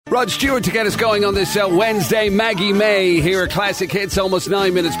Rod Stewart to get us going on this Wednesday. Maggie May here at Classic Hits, almost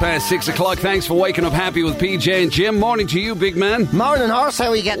 9 minutes past 6 o'clock. Thanks for waking up happy with PJ and Jim. Morning to you, big man. Morning, horse. How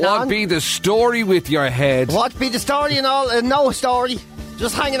are you getting on? What be the story with your head? What be the story and all? No story.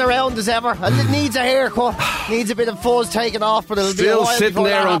 Just hanging around as ever. And it needs a haircut. Needs a bit of fuzz taken off, but it'll be a Still while sitting before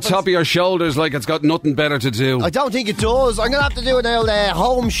there that on happens. top of your shoulders like it's got nothing better to do. I don't think it does. I'm going to have to do an old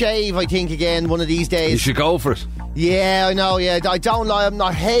home shave, I think, again one of these You days. should go for it. Yeah, I know, yeah. I don't lie.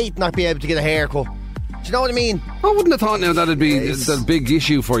 I hate not being able to get a haircut. Do you know what I mean? I wouldn't have thought now that'd be a big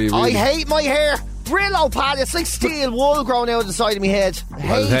issue for you, really. I hate my hair. Brillo, pal. It's like steel wool growing out of the side of my head. I Well,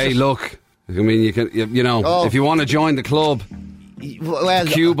 hate hey, it. look. I mean, you can, you know, Oh. if you want to join the club, Well,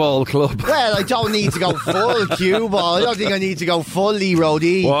 Cue Ball Club. well, I don't need to go full cue ball. I don't think I need to go fully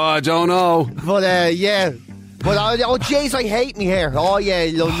roadie. Well, I don't know. But yeah. But oh jeez, I hate me hair. Oh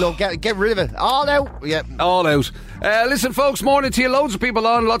yeah, look, get rid of it. All out. Yeah. All out. Listen, folks, morning to you. Loads of people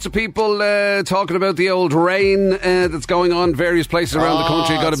on. Lots of people talking about the old rain that's going on various places around the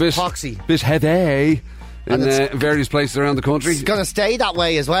country. Got a bit poxy. Bit heavy in And various places around the country. It's gonna stay that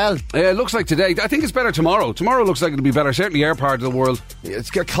way as well. It looks like today. I think it's better tomorrow. Tomorrow looks like it'll be better. Certainly our part of the world.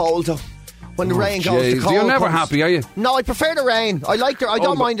 It's get cold though. When the rain goes, the Jeez. cold You're never comes. happy, are you? No, I prefer the rain. I like the. I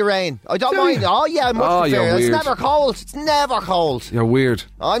don't but- mind the rain. I don't Do mind. you? Oh yeah, I much Oh, prefer. you're It's weird. never cold. It's never cold. You're weird.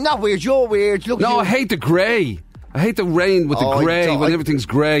 I'm not weird. You're weird. Look. No, at you. I hate the grey. I hate the rain with Oh, the I grey don't- when I- everything's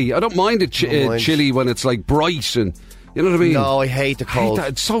grey. I don't mind it Don't mind. chilly when it's like bright and you know what I mean. No, I hate the I hate cold. that.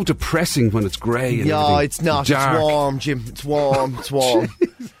 It's so depressing when it's grey. And No, everything. it's not. Dark. It's warm, Jim. It's warm. It's warm.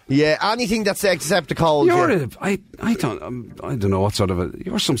 Yeah, anything that's except the cold. You're yeah. I don't know what sort of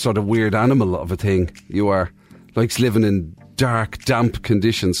you're some sort of weird animal of a thing. You are likes living in dark, damp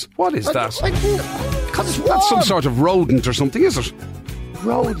conditions. What is that? Because it's warm. That's some sort of rodent or something, is it?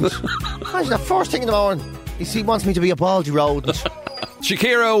 rodent. Imagine the first thing in the morning. He wants me to be a baldy rodent.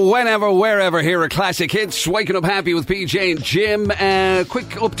 Shakira, whenever, wherever, here at Classic Hits. Waking up happy with PJ and Jim. Quick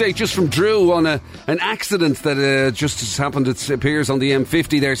update just from Drew on an accident that just has happened. It appears on the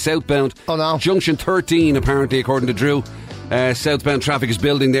M50 there, southbound. Oh, no. Junction 13, apparently, according to Drew. Southbound traffic is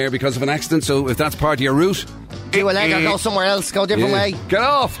building there because of an accident, so if that's part of your route... Do a leg or go somewhere else. Go a different way. Get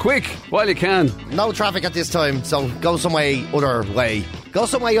off, quick, while you can. No traffic at this time, so go some way other way. Go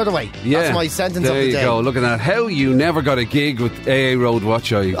some way other way. Yeah. That's my sentence there of the you day. go, look at that. How you never got a gig with AA Road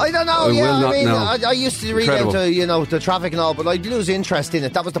Watch, I don't know, I yeah, will not I mean, know. I used to read Incredible. out the traffic and all, but I'd lose interest in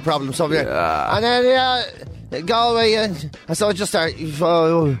it. That was the problem. So, and then, go away, and so I just started,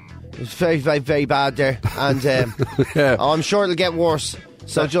 it's very, very, very bad there, and Yeah. I'm sure it'll get worse.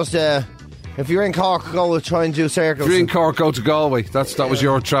 So just, if you're in Cork, go try and do circles. If you're in Cork, go to Galway. That was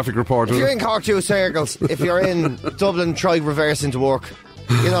your traffic report, If wasn't you're it? in Cork, do circles. If you're in Dublin, try reverse into work.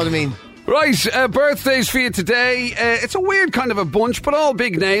 You know what I mean? Right, birthdays for you today. It's a weird kind of a bunch, but all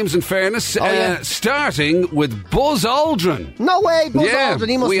big names in fairness. Yeah. Starting with Buzz Aldrin. No way, Buzz Yeah, Aldrin.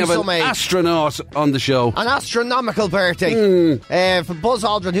 He must we be have an some age. astronaut on the show. An astronomical birthday for Buzz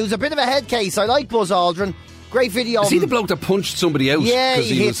Aldrin, who's a bit of a head case. I like Buzz Aldrin. Great video. Is of he him. the bloke that punched somebody out? Yeah, 'cause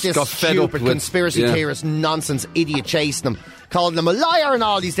he hits this got fed up stupid with conspiracy theorist nonsense idiot chasing him, calling him a liar and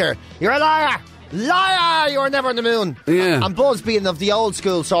all. He's there. You're a liar. Liar! You were never on the moon. Yeah. And Buzz, being of the old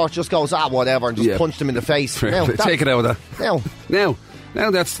school sort, just goes, whatever, and just Yeah. punched him in the face. Take it out of that. Now,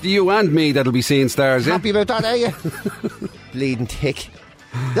 Now that's you and me that'll be seeing stars, yeah? happy about that, are you? Bleeding tick.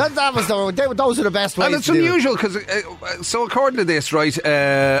 That was those are the best ways And it's to do it. unusual because, so according to this, right,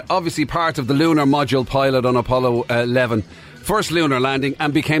 obviously part of the lunar module pilot on Apollo 11, first lunar landing,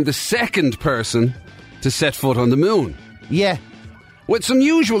 and became the second person to set foot on the moon. Yeah. Well, it's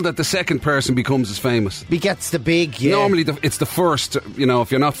unusual that the second person becomes as famous. He gets the big, yeah. Normally it's the first, if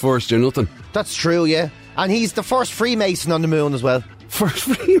you're not first, you're nothing. That's true, yeah. And he's the first Freemason on the moon as well. First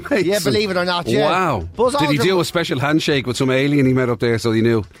Freemason. Yeah, believe it or not, yeah. Wow. Buzz Did he Aldrin- do a special handshake with some alien he met up there so he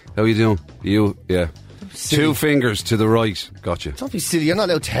knew? How you doing? You, yeah. Silly. 2 fingers to the right. Gotcha. Don't be silly, you're not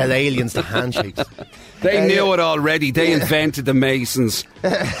allowed to tell aliens the handshakes. They knew it already. They invented the Masons.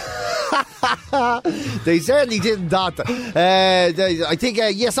 They certainly did that. I think,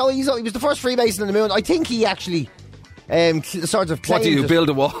 so he was the first Freemason on the moon. I think he actually sort of What claimed do you it. build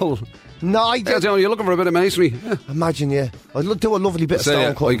a wall? No, I Yeah, did. you're looking for a bit of masonry. Yeah. Imagine, yeah. I'd do a lovely bit of Say, stone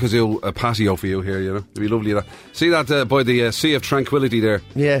I cutting. could do a patio for you here, It'd be lovely. That. See that by the Sea of Tranquility there?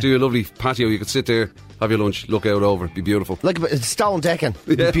 Yeah. Do a lovely patio. You could sit there, have your lunch, look out over. It'd be beautiful. Like a bit of stone decking.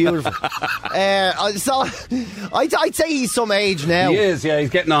 Beautiful. So, I'd say he's some age now. He is, yeah,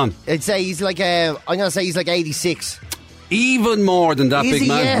 he's getting on. I'd say he's like, I'm going to say he's like 86. Even more than that, Is big he,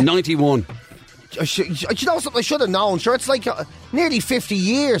 man. yeah? 91. you know something I should have known? Sure, it's like nearly 50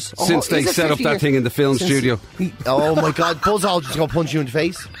 years. Since they set up that thing in the film studio. Oh my God, Buzz Aldrin's going to punch you in the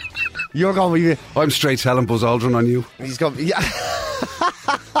face. You're going to be... I'm straight telling Buzz Aldrin on you. He's going to... Yeah.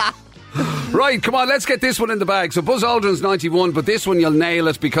 Right, come on, let's get this one in the bag. So Buzz Aldrin's 91, but this one you'll nail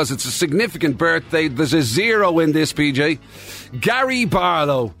it because it's a significant birthday. There's a 0 in this, PJ. Gary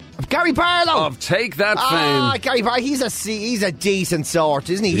Barlow. Gary Barlow! Of Take That fame. Gary Barlow, he's a decent sort,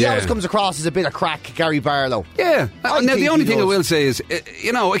 isn't he? He always comes across as a bit of crack, Gary Barlow. Yeah. Now, the only thing I will say is,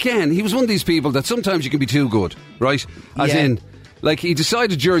 again, he was one of these people that sometimes you can be too good, right? As in... Like, he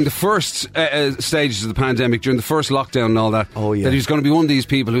decided during the first stages of the pandemic, during the first lockdown and all that, that he was going to be one of these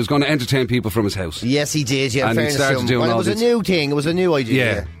people who's going to entertain people from his house. Yes, he did, yeah. And he started doing all it was a new thing. It was a new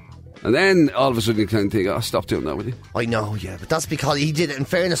idea. Yeah. And then, all of a sudden, you kind of think, stop doing that, will you? I know, yeah. But that's because he did it in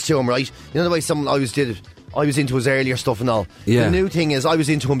fairness to him, right? You know the way someone always did it? I was into his earlier stuff and all. Yeah. The new thing is, I was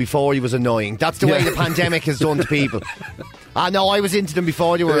into him before he was annoying. That's the way the pandemic has done to people. No, I was into them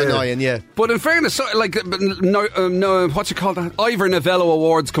before they were annoying, yeah. But in fairness, like, what's it called? Ivor Novello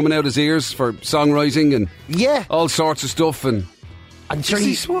Awards coming out his ears for songwriting and all sorts of stuff. And sure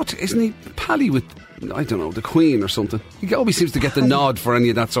isn't he pally with, I don't know, the Queen or something? He always seems to get the nod for any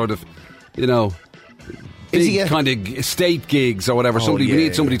of that sort of, big kind of state gigs or whatever. We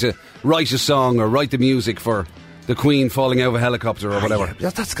need somebody to write a song or write the music for the Queen falling out of a helicopter or whatever. Yeah.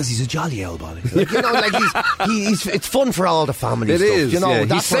 That's because he's a jolly old body. It's fun for all the family stuff. It is,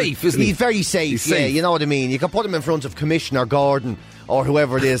 he's safe, isn't he? He's very safe, he's safe. You know what I mean? You can put him in front of Commissioner Gordon or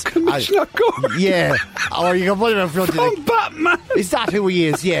whoever it is. Commissioner Gordon? Yeah. Or you can put him in front of... Batman! Is that who he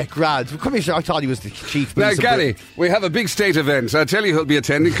is? Yeah, grad. Commissioner, I thought he was the chief. Now, Gary, we have a big state event. I'll tell you who'll be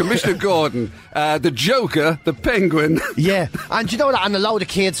attending. Commissioner Gordon, the Joker, the Penguin. Yeah. And you know that? And a load of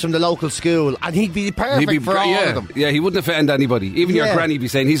kids from the local school. And he'd be perfect for all of them. Yeah, he wouldn't offend anybody. Even your granny would be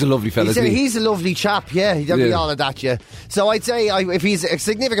saying, he's a lovely fella, isn't he? He's a lovely chap, yeah. He'd be all of that, yeah. So I'd say if he's a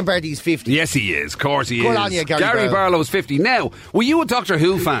significant birthday, he's 50. Yes, he is. Of course he is. Good on you, Gary Barlow's 50. Now, were you a Doctor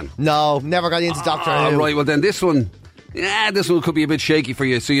Who fan? No, never got into Doctor Who. Right, well then this one could be a bit shaky for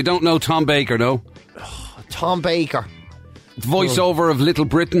you. So you don't know Tom Baker, no? Tom Baker. Voiceover of Little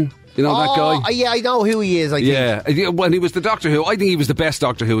Britain. You know that guy? Yeah, I know who he is, I think. Yeah, when he was the Doctor Who, I think he was the best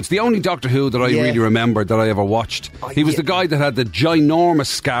Doctor Who. It's the only Doctor Who that I really remember that I ever watched. He was the guy that had the ginormous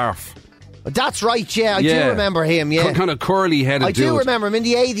scarf. That's right, yeah, I do remember him, yeah. Kind of curly-headed I do remember him in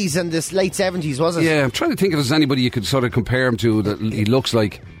the 80s and the late 70s, was it? Yeah, I'm trying to think if there's anybody you could sort of compare him to that he looks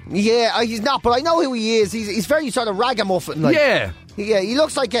like. Yeah, he's not, but I know who he is. He's very sort of ragamuffin, like. Yeah. Yeah, he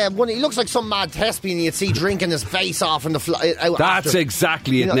looks like he looks like some mad thespian you'd see drinking his face off in the That's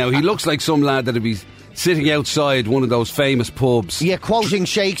exactly it. Now he looks like some lad that'd be sitting outside one of those famous pubs. Yeah, quoting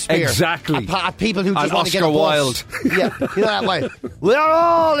Shakespeare. Exactly. People who just want to get a bus. Wilde. Yeah, you know that way. We're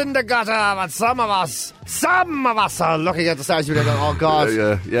all in the gutter, but some of us are looking at the stars and going, oh God.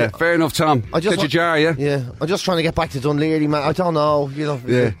 Yeah. Fair enough, Tom. Get your jar, yeah? Yeah. I'm just trying to get back to Dunleary, man. I don't know,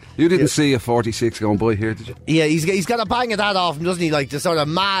 Yeah. You didn't see a 46 going by here, did you? Yeah, he's got a bang of that off him, doesn't he? Like the sort of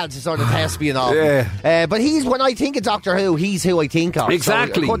mad, sort of thespian off him. Yeah. But when I think of Doctor Who, he's who I think of.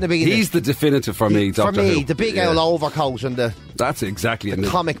 Exactly. So he's the definitive for me, Doctor Who. The big old overcoat and that's exactly the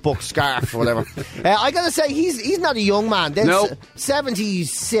comic book scarf or whatever. I gotta say, he's not a young man. No.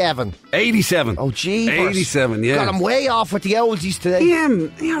 77. 87. Oh, gee. 87, yeah. Got him way off with the oldies today.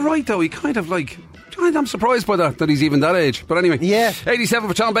 Yeah, right, though. He kind of like... I'm surprised by that he's even that age. But anyway. Yeah. 87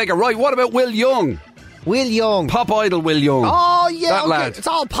 for Tom Baker. Right, what about Will Young? Will Young. Pop idol Will Young. Oh, yeah. That lad. It's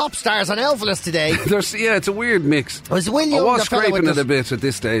all pop stars and Elvis today. It's a weird mix. Was Will Young I was scraping it a bit at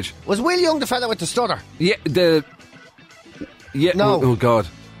this stage. Was Will Young the fella with the stutter? Yeah, No. Oh, God.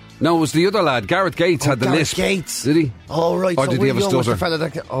 No, it was the other lad. Gareth Gates had the lisp. Gareth Gates. Did he? Oh, right. Or did he have a stutter?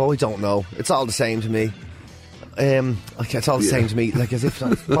 I don't know. It's all the same to me. It's all the same to me. Like, as if...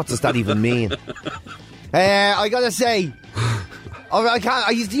 what does that even mean? I gotta say...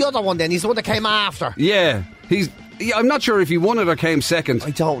 he's the other one then. He's the one that came after. Yeah. I'm not sure if he won it or came second.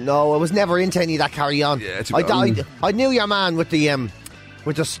 I don't know. I was never into any of that carry on. Yeah, I knew your man with the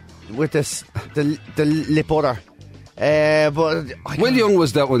lip butter. But Will Young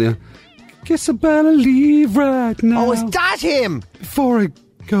was that one, yeah. Guess I better leave right now. Oh, is that him? Before I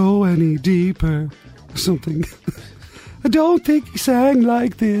go any deeper or something. I don't think he sang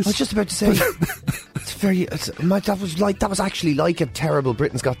like this. I was just about to say that was actually like a terrible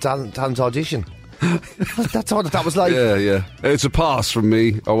Britain's Got Talent audition. That's all that was like. Yeah. It's a pass from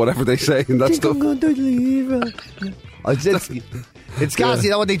me, or whatever they say in that stuff. I'm going to leave her. It's gas,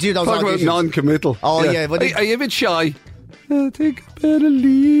 you know what they do those talk auditions. About non-committal. Oh yeah. Are you a bit shy? I think I better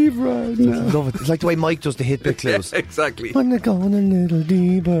leave right now. Love it. It's like the way Mike does the hit bit clues. Yeah, exactly. When they're going a little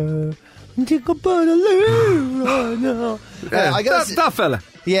deeper. Take a bit of leave right now. That fella.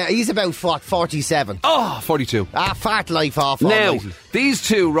 Yeah, he's about 47. Oh, 42. Fat life off. Now, almighty. these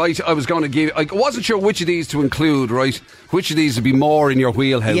two, right, I was going to give... I wasn't sure which of these to include, right? Which of these would be more in your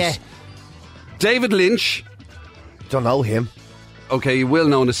wheelhouse. Yeah. David Lynch. Don't know him. Okay, you will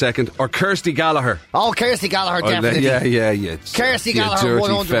know in a second. Or Kirsty Gallagher. Oh, Kirsty Gallagher, definitely. Yeah. Kirsty Gallagher,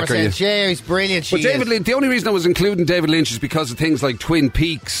 100%. Yeah, he's brilliant. But David Lynch, the only reason I was including David Lynch is because of things like Twin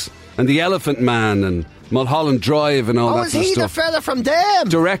Peaks and The Elephant Man and Mulholland Drive and all that is sort of he stuff. the fella from them?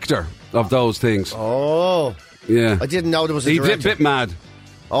 Director of those things. Oh. Yeah. I didn't know there was a He's director. a bit mad.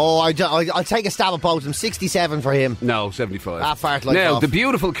 Oh, I'll take a stab at both of them. 67 for him. No, 75. Fart like now, off. the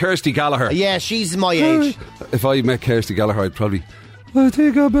beautiful Kirsty Gallagher. Yeah, she's my age. If I met Kirsty Gallagher, I'd probably... I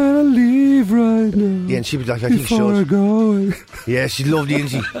think I better leave right now. Yeah, and she'd be like, I think she should. Going. Yeah, she's lovely,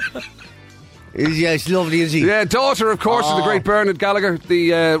 isn't she? Yeah, she's lovely, isn't she? Yeah, daughter, of course, of the great Bernard Gallagher,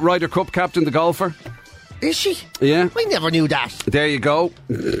 the Ryder Cup captain, the golfer. Is she? Yeah. I never knew that. There you go.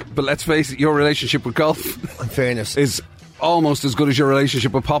 But let's face it, your relationship with golf In fairness. is almost as good as your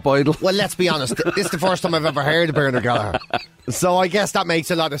relationship with Pop Idol. Well, let's be honest. This is the first time I've ever heard of Bernard Gallagher. So I guess that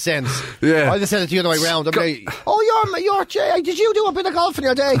makes a lot of sense. Yeah. I just said it the other way round. I'm like, you're Jay. Did you do a bit of golf in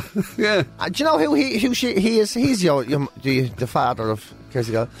your day? Yeah. Do you know who he is? He's the father of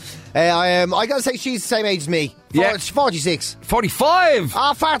Kirsty Gallagher. I got to say she's the same age as me. Yeah. 46. 45!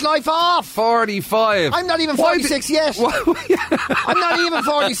 Fat life off! 45. I'm not even 46 yet. I'm not even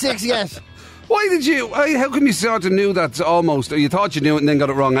 46 yet. Why did you... How come you sort of knew that almost... Or you thought you knew it and then got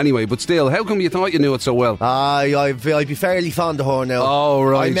it wrong anyway, but still, how come you thought you knew it so well? I'd be fairly fond of her now. Oh,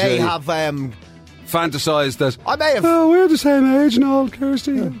 right. I may have... fantasised that... I may have... Oh, we're the same age now,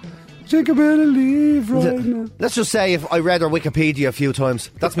 Kirsty. Take a bit of leave right now. Let's just say if I read her Wikipedia a few times.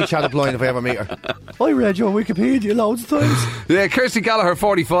 That's me chatted blind if I ever meet her. I read your Wikipedia loads of times. Yeah, Kirsty Gallagher,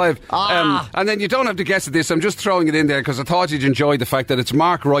 45. And then you don't have to guess at this. I'm just throwing it in there because I thought you'd enjoy the fact that it's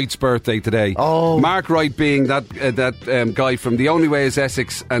Mark Wright's birthday today. Oh. Mark Wright being that guy from The Only Way is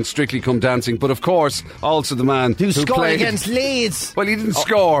Essex and Strictly Come Dancing. But of course, also the man who scored played against Leeds. Well, he didn't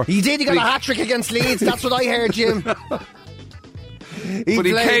score. He did. He got a hat-trick against Leeds. That's what I heard, Jim. He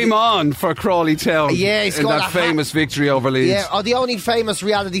came on for Crawley Town in that famous victory over Leeds. Yeah, the only famous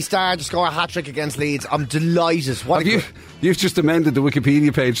reality star to score a hat-trick against Leeds. I'm delighted. You've just amended the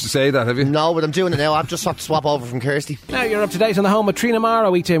Wikipedia page to say that, have you? No, but I'm doing it now. I've just have to swap over from Kirsty. Now you're up to date on the home with Trina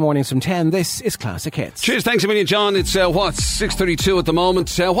Mara, weekday mornings from 10. This is Classic Hits. Cheers, thanks a million, John. It's 6:32 at the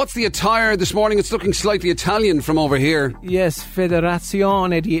moment. What's the attire this morning? It's looking slightly Italian from over here. Yes,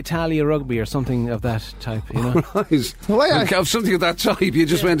 Federazione d'Italia Rugby or something of that type, you know. Right. Something of that type. You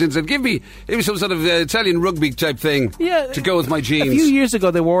just went in and said, give me some sort of Italian rugby type thing to go with my jeans. A few years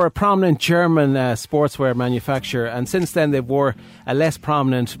ago, they wore a prominent German sportswear manufacturer, and since then they wore a less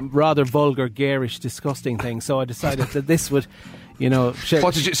prominent, rather vulgar, garish, disgusting thing. So I decided that this would,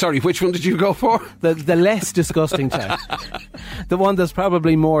 which one did you go for? The less disgusting type. The one that's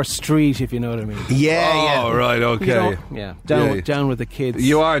probably more street, if you know what I mean. Yeah. Oh, right, okay. Down with the kids.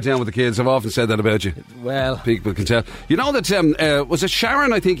 You are down with the kids. I've often said that about you. Well, people can tell. You know that, was it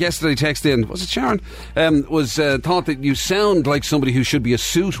Sharon, I think, yesterday texted in? Was it Sharon? Thought that you sound like somebody who should be a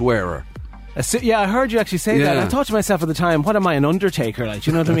suit wearer. I heard you actually say that. I thought to myself at the time, what am I, an undertaker? Like,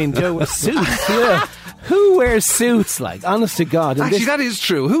 you know what I mean? Joe, suits, yeah. Who wears suits, like, honest to God? Actually, that is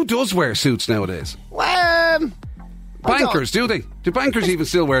true. Who does wear suits nowadays? Bankers, do they? Do bankers even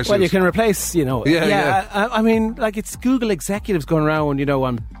still wear suits? Well, you can replace, Yeah. I mean, like, it's Google executives going around,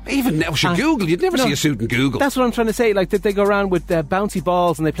 even now, Google, you'd never see a suit in Google. That's what I'm trying to say. Like, they go around with bouncy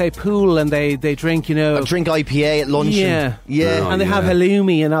balls and they play pool and they drink, drink IPA at lunch. Yeah. And they have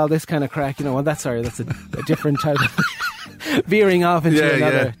halloumi and all this kind of crack, and that's a different type of... veering off into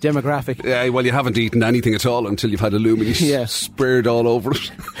another demographic. Yeah, well, you haven't eaten anything at all until you've had illuminous sprayed all over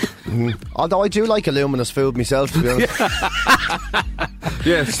it. Although I do like illuminous food myself, to be honest.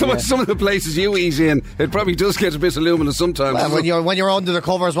 Some of the places you eat in, it probably does get a bit illuminous sometimes. Well, when you're under the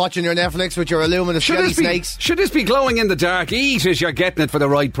covers watching your Netflix with your illuminous jelly snakes. Should this be glowing in the dark? Eat as you're getting it for the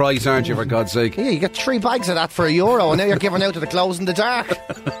right price, aren't you, for God's sake? Yeah, you get 3 bags of that for €1 and now you're giving out to the clothes in the dark.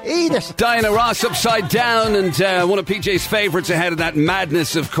 Eat it. Diana Ross, Upside Down, and one of PJ's favourites ahead of that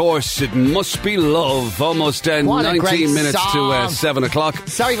madness, of course. It Must Be Love. Almost 19 minutes to 7 o'clock.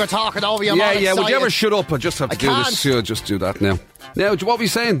 Sorry for talking over you. Yeah. Would you ever shut up? I just have to do this. Just do that now. Now, what were you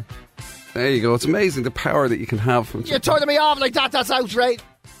saying? There you go. It's amazing the power that you can have. You're turning me off like that. That's outright.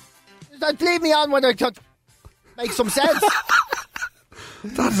 Leave me on when I make some sense.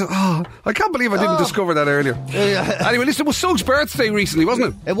 I can't believe I didn't discover that earlier. Anyway, listen, it was Sug's birthday recently,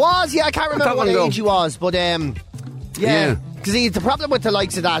 wasn't it? It was, I can't remember what age he was, but Because the problem with the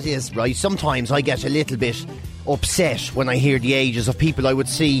likes of that is, right, sometimes I get a little bit upset when I hear the ages of people I would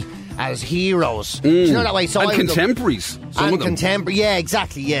see as heroes. Do you know that way? So and contemporaries. Some of them. Contemporary, yeah,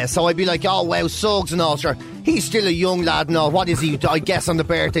 exactly, yeah. So I'd be like, oh, wow, Suggs and all, sure. He's still a young lad and all. What is he? I guess on the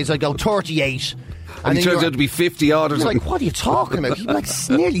birthdays I go 38. And he turns out to be 50 odd or something. Like, what are you talking about? He's like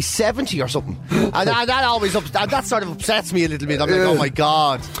nearly 70 or something. And that sort of upsets me a little bit. I'm like, oh my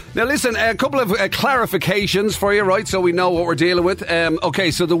God. Now listen, a couple of clarifications for you, right? So we know what we're dealing with.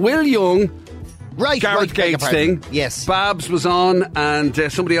 Okay, so the Will Young, Gareth Gates thing. Yes. Babs was on, and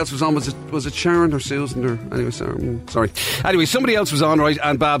somebody else was on. Was it Sharon or Susan? Or anyway, sorry. Anyway, somebody else was on, right?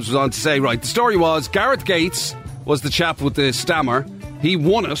 And Babs was on to say, right, the story was Gareth Gates was the chap with the stammer. He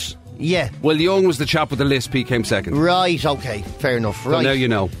won it. Yeah. Will Young was the chap with the lisp. He came second. Right, okay. Fair enough. Right. So now you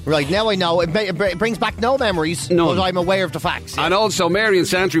know. Right, now I know. It brings back no memories. No. But I'm aware of the facts. Yeah. And also, Marion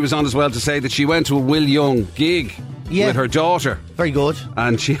Santry was on as well to say that she went to a Will Young gig with her daughter. Very good.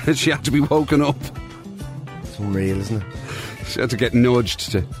 And she had to be woken up. It's unreal, isn't it? She had to get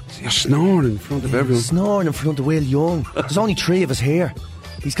nudged to... You're snoring in front of everyone. Snoring in front of Will Young. There's only 3 of us here.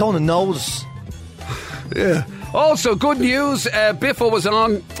 He's going to notice. Yeah. Also, good news, Biffo was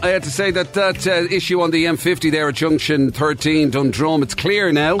on to say that issue on the M50 there at Junction 13, Dundrum, it's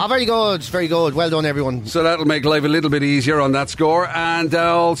clear now. Oh, very good, very good. Well done, everyone. So that'll make life a little bit easier on that score. And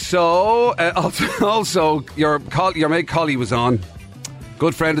also your mate Collie was on.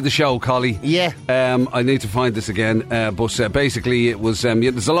 Good friend of the show, Collie. Yeah. I need to find this again, but basically it was...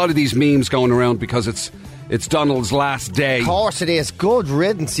 there's a lot of these memes going around because it's Donald's last day. Of course it is. Good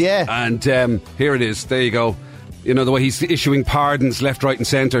riddance, yeah. And here it is. There you go. You know, the way he's issuing pardons left, right and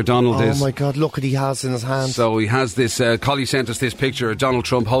centre, Donald is. Oh my God, look what he has in his hand. So he has this, Collie sent us this picture of Donald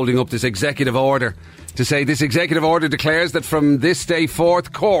Trump holding up this executive order to say this executive order declares that from this day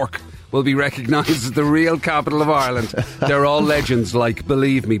forth, Cork will be recognised as the real capital of Ireland. They're all legends, like,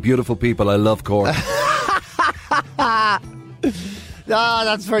 believe me, beautiful people, I love Cork.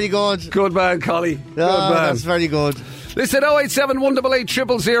 That's very good. Good man, Collie. Good man. That's very good. Listen, 087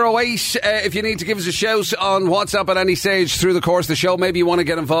 188 0008 if you need to give us a shout on WhatsApp at any stage through the course of the show. Maybe you want to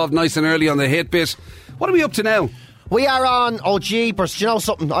get involved nice and early on the hit bit. What are we up to now? We are on, jeepers, do you know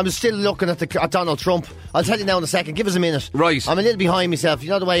something? I'm still looking at Donald Trump. I'll tell you now in a second, give us a minute. Right. I'm a little behind myself.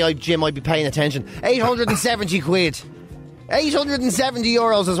 You know the way Jim, I'd be paying attention. 870 quid. 870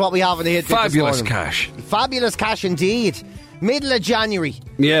 euros is what we have in the hit bit. Fabulous cash. Fabulous cash indeed. Middle of January.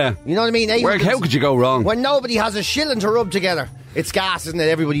 Yeah. You know what I mean? How could you go wrong? When nobody has a shilling to rub together. It's gas, isn't it?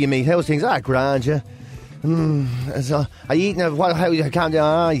 Everybody you meet. How's things? Grand, yeah. Are you eating how you can't do?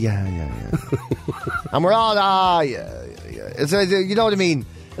 Yeah. And we're all, yeah. It's, you know what I mean?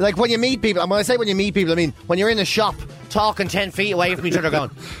 Like when you meet people, and when I say when you meet people, I mean when you're in a shop talking 10 feet away from each other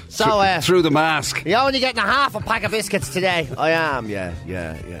going, so... through the mask. You're only getting a half a pack of biscuits today. I am, yeah.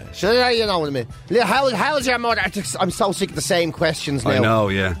 So you know what I mean. How's your mother? I'm so sick of the same questions now. I know,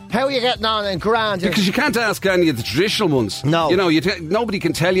 yeah. How are you getting on in Grand? Because you can't ask any of the traditional ones. No. You know, nobody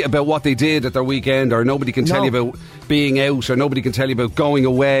can tell you about what they did at their weekend, or nobody can tell you about being out, or nobody can tell you about going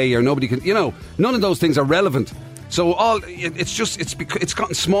away, or nobody can... You know, none of those things are relevant. So it's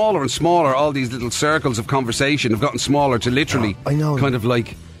gotten smaller and smaller. All these little circles of conversation have gotten smaller to literally kind of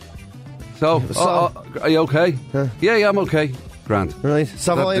like. So are you okay? Yeah, I'm okay. Grand. Right.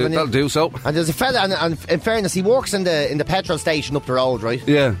 So that'll do. So. And there's a fella, and in fairness, he works in the petrol station up the road, right?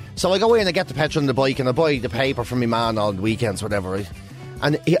 Yeah. So I go in and get the petrol on the bike, and I buy the paper from my man on the weekends, whatever, right?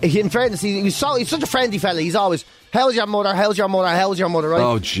 And he, in fairness, he's such a friendly fella. He's always, how's your mother, right?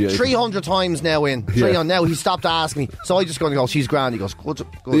 Oh, gee. 300 times now in. Now he stopped asking me. So I just going to go, she's grand. He goes, good.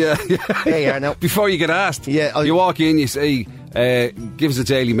 Yeah. There you are now. Before you get asked. Yeah. You walk in, you say, give us a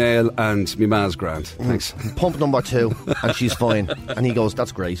Daily Mail and me man's grand. Thanks. Pump number 2 and she's fine. And he goes,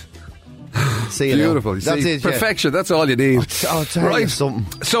 that's great. See you beautiful. Now. That's it. Perfection. That's all you need. I'll tell you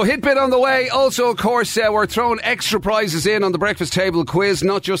something. So hit bit on the way. Also, of course, we're throwing extra prizes in on the breakfast table quiz.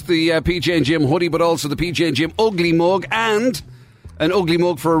 Not just the PJ and Jim hoodie, but also the PJ and Jim ugly mug and an ugly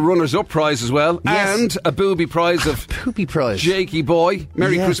mug for a runners-up prize as well. Yes. And a booby prize of booby prize. Jakey Boy.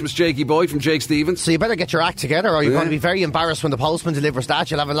 Merry Christmas, Jakey Boy from Jake Stevens. So you better get your act together, or you're going to be very embarrassed when the postman delivers that.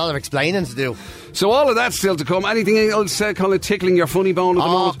 You'll have a lot of explaining to do. So all of that's still to come. Anything else kind of tickling your funny bone at the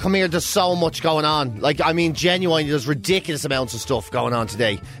moment? Come here, there's so much going on. Like, I mean, genuinely, there's ridiculous amounts of stuff going on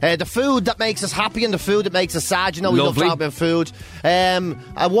today. The food that makes us happy and the food that makes us sad. You know, we love talking about food.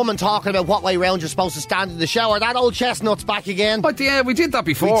 A woman talking about what way round you're supposed to stand in the shower. That old chestnut's back again. But yeah, we did that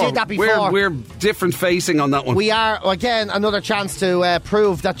before. We're different facing on that one. We are, again, another chance to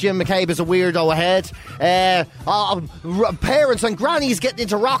prove that Jim McCabe is a weirdo ahead. Parents and grannies getting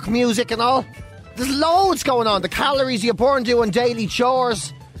into rock music and all. There's loads going on. The calories you burn doing daily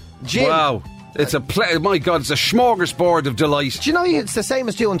chores. Gym. Wow. It's my God, it's a smorgasbord of delight. Do you know it's the same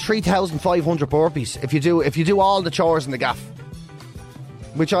as doing 3,500 burpees if you do all the chores in the gaff?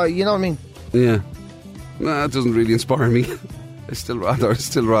 Which you know what I mean? Yeah. No, that doesn't really inspire me. I still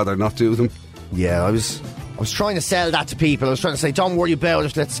rather not do them. Yeah, I was trying to sell that to people. I was trying to say, don't worry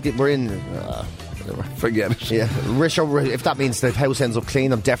about it. We're in. Whatever. Forget it. Yeah, if that means the house ends up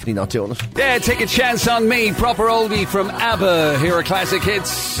clean, I'm definitely not doing it. Yeah, take a chance on me. Proper oldie from ABBA here at Classic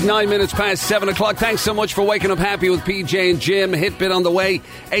Hits. 9 minutes past 7 o'clock. Thanks so much for waking up happy with PJ and Jim. Hit bit on the way.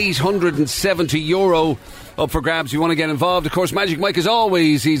 €870 up for grabs. You want to get involved? Of course, Magic Mike, as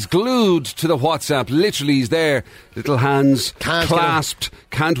always, he's glued to the WhatsApp. Literally, he's there. Little hands clasped.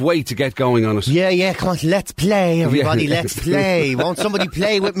 Can't wait to get going on it. Yeah. Come on, let's play, everybody. Yeah. Let's play. Won't somebody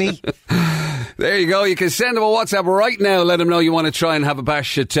play with me? There you go. You can send him a WhatsApp right now. Let him know you want to try and have a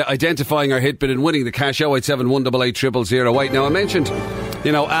bash at identifying our hit bit and winning the cash. 087 188 008. Now, I mentioned,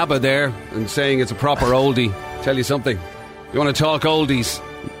 ABBA there and saying it's a proper oldie. Tell you something. You want to talk oldies?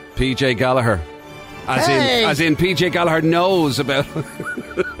 PJ Gallagher. As in PJ Gallagher knows about.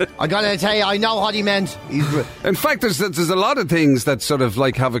 I gotta tell you, I know what he meant. In fact, there's a lot of things that sort of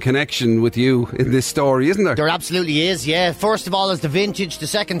like have a connection with you in this story, isn't there? There absolutely is, yeah. First of all is the vintage. The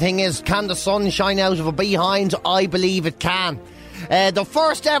second thing is, can the sun shine out of a behind? I believe it can. The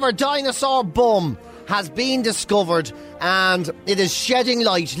first ever dinosaur bum has been discovered, and it is shedding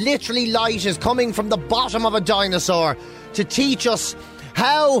light. Literally, light is coming from the bottom of a dinosaur to teach us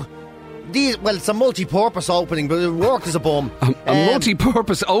how... it's a multi-purpose opening, but it worked as a bum. A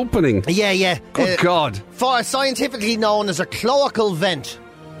multi-purpose opening? Yeah. Good God. Scientifically known as a cloacal vent.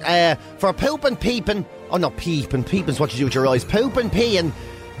 For poop and peeping. Oh, not peep and peeping's what you do with your eyes. Poop and peeing,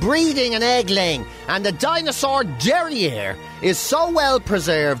 breeding and egg laying. And the dinosaur derriere is so well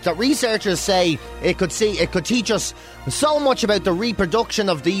preserved that researchers say it could teach us so much about the reproduction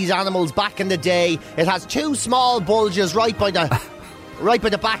of these animals back in the day. It has two small bulges right by the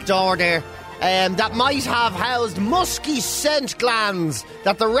back door there, that might have housed musky scent glands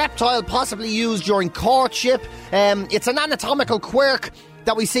that the reptile possibly used during courtship. It's an anatomical quirk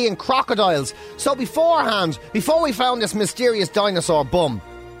that we see in crocodiles. So before we found this mysterious dinosaur bum,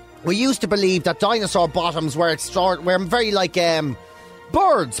 we used to believe that dinosaur bottoms were very like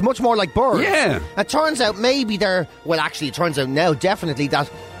birds, much more like birds. Yeah. It turns out it turns out now definitely that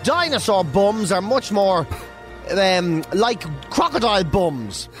dinosaur bums are much more... like crocodile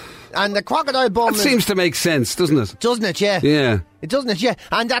bums. And the crocodile bum seems to make sense, doesn't it? Doesn't it, yeah? Yeah. It doesn't it, yeah.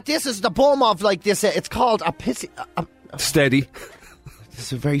 And that this is the bum of like this, it's called a steady.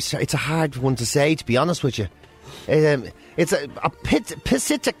 It's a hard one to say, to be honest with you. It's a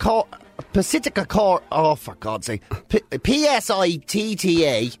Psittacosaurus, oh for God's sake.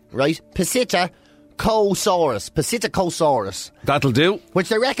 Psitta, right? Psittacosaurus. That'll do. Which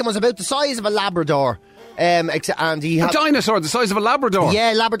they reckon was about the size of a Labrador. And he had a dinosaur the size of a Labrador.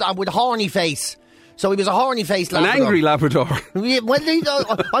 Yeah, Labrador with a horny face. So he was a horny faced Labrador. An angry Labrador.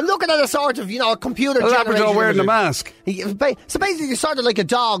 I'm looking at a sort of, a computer. A Labrador wearing a mask. So basically, sort of like a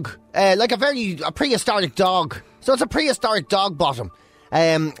dog, like a prehistoric dog. So it's a prehistoric dog bottom.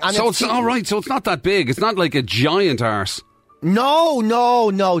 So it's all right. So it's not that big. It's not like a giant arse. No,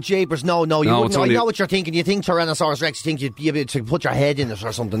 Japers, no. You wouldn't. I know what you're thinking. You think Tyrannosaurus Rex, you think you'd be able to put your head in it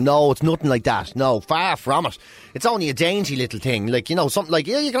or something. No, it's nothing like that. No, far from it. It's only a dainty little thing. Like, something like,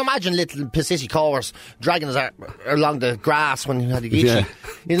 you can imagine little Psittacosaurus dragging us along the grass when you had to eat it.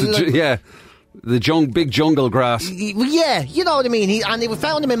 The big jungle grass. Yeah, you know what I mean. They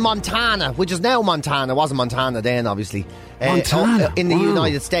found him in Montana, which is now Montana. It wasn't Montana then, obviously. Montana? In the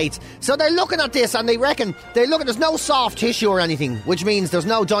United States. So they're looking at this and they reckon, there's no soft tissue or anything, which means there's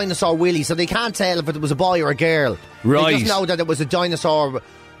no dinosaur willy, so they can't tell if it was a boy or a girl. Right. They just know that it was a dinosaur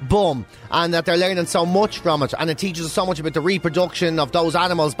bum and that they're learning so much from it, and it teaches us so much about the reproduction of those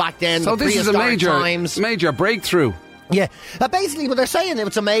animals back then. So this is a major breakthrough. Yeah, basically what they're saying,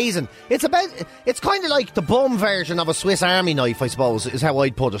 it's amazing. It's kind of like the bum version of a Swiss Army knife, I suppose, is how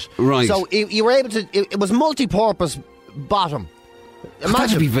I'd put it. Right. So you were able to, it was multi-purpose bottom.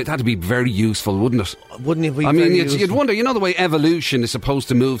 That'd be very useful, wouldn't it? Wouldn't it be? I mean, you'd wonder, the way evolution is supposed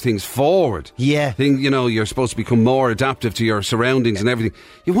to move things forward. Yeah. You're supposed to become more adaptive to your surroundings and everything.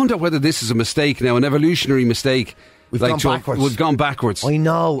 You wonder whether this is a mistake now, an evolutionary mistake. We've gone backwards. I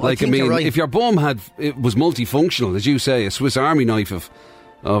know. You're right. If your bum was multifunctional, as you say, a Swiss Army knife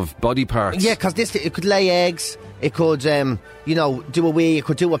of body parts. Yeah, because it could lay eggs. It could, do a wee. It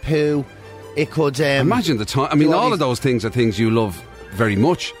could do a poo. It could. Imagine the time. I mean, all of those things are things you love very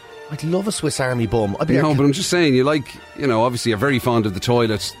much. I'd love a Swiss Army bum. But I'm just saying, you like, obviously you're very fond of the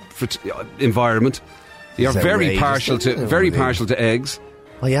toilet environment. You're very partial to eggs.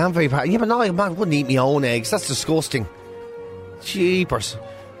 I am very partial. Yeah, but no, I wouldn't eat my own eggs. That's disgusting. Jeepers.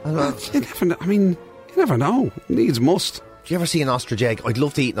 You never know. Needs must. Do you ever see an ostrich egg? I'd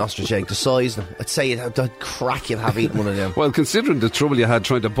love to eat an ostrich egg. The size of them. I'd say the crack you'd have eating one of them. Well, considering the trouble you had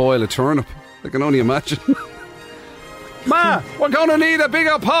trying to boil a turnip, I can only imagine. Ma, we're going to need a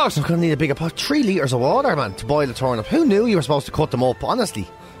bigger pot. We're going to need a bigger pot. 3 litres of water, man, to boil a turnip. Who knew you were supposed to cut them up, honestly?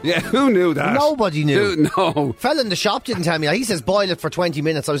 Yeah, who knew that? Nobody knew. No. Fella in the shop didn't tell me that. He says boil it for 20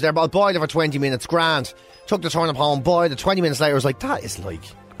 minutes. I was there, but I'll boil it for 20 minutes. Grand. Took the turnip home, boiled it. 20 minutes later, I was like, that is like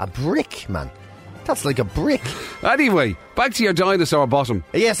a brick, man. That's like a brick. Anyway, back to your dinosaur bottom.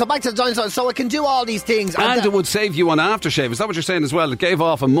 Yeah, so back to the dinosaur. So it can do all these things. And it would save you on aftershave. Is that what you're saying as well? It gave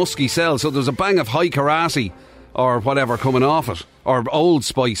off a musky cell, so there's a bang of high karate or whatever coming off it. Or Old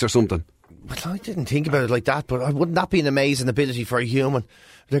Spice or something. Well, I didn't think about it like that, but wouldn't that be an amazing ability for a human?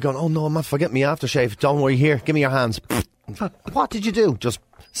 They're going, oh no, man, forget me aftershave. Don't worry, here, give me your hands. What did you do? Just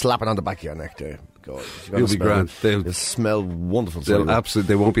slap it on the back of your neck there. God, you'll be grand. They'll smell wonderful.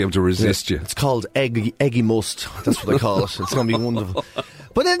 They won't be able to resist you. It's called eggy must. That's what they call it. It's going to be wonderful.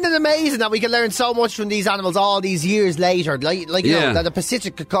 But isn't it amazing that we can learn so much from these animals all these years later? Like that the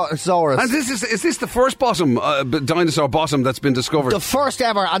Pacificosaurus. And is this the first dinosaur bottom that's been discovered? The first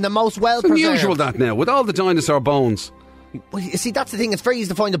ever and the most well preserved. It's unusual that now, with all the dinosaur bones. Well, you see, that's the thing. It's very easy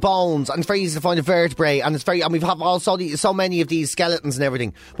to find the bones, and it's very easy to find the vertebrae, and we've have also so many of these skeletons and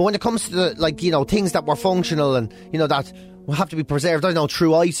everything. But when it comes to the things that were functional and that will have to be preserved, I don't know,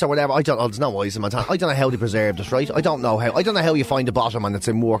 through ice or whatever. I don't know. There's no ice in Montana. I don't know how they preserved it, right? I don't know how you find a bottom and it's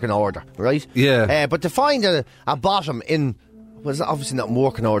in working order, right? Yeah. But to find a bottom in. Well, it's obviously not in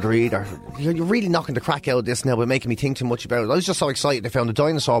working order either. You're really knocking the crack out of this now by making me think too much about it. I was just so excited they found a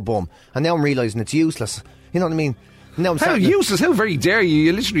dinosaur bum, and now I'm realising it's useless. You know what I mean? How useless, how very dare you.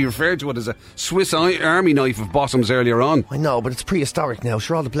 You literally referred to it as a Swiss Army knife of bottoms earlier on. I know, but it's prehistoric now.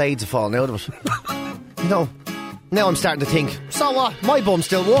 Sure, all the blades have fallen out of it. Now I'm starting to think, so what? My bum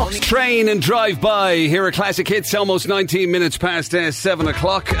still works. Train and drive by. Here are classic hits, almost 19 minutes past 7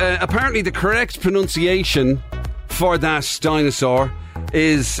 o'clock. Apparently the correct pronunciation for that dinosaur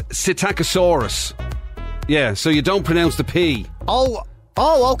is Psittacosaurus. Yeah, so you don't pronounce the P.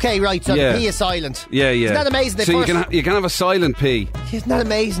 Oh, okay, right. So the P is silent. Yeah. Isn't that amazing? So you can have a silent P. Isn't that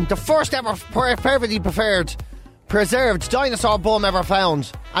amazing? The first ever perfectly preserved dinosaur bum ever found,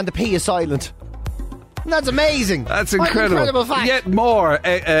 and the P is silent. That's amazing. That's incredible. Incredible fact. Yet more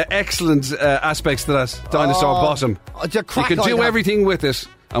excellent aspects to that dinosaur bottom. You can do everything with it.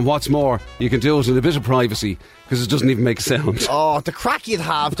 And what's more, you can do it in a bit of privacy because it doesn't even make a sound. Oh, the crack you'd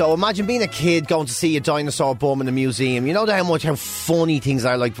have, though. Imagine being a kid going to see a dinosaur bum in a museum. You know how funny things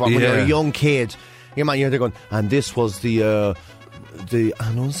are like when you're a young kid. You're there going, and this was the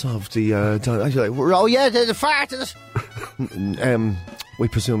annals of the oh yeah, the fart in it. We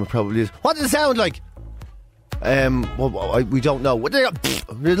presume it probably is. What does it sound like? We don't know.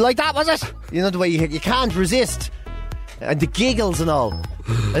 Like that, was it? You know the way you can't resist. And the giggles and all.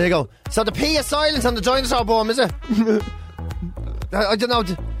 And they go, so the P is silent on the dinosaur bum, is it? I don't know.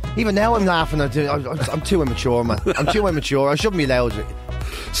 Even now I'm laughing. I'm too immature, man. I'm too immature. I shouldn't be allowed.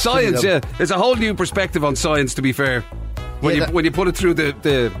 Science, yeah. There's a whole new perspective on science, to be fair. When you put it through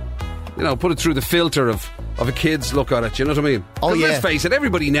put it through the filter of a kid's look at it, you know what I mean? Oh, yeah. Let's face it,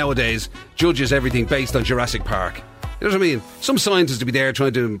 everybody nowadays judges everything based on Jurassic Park. You know what I mean? Some scientists to be there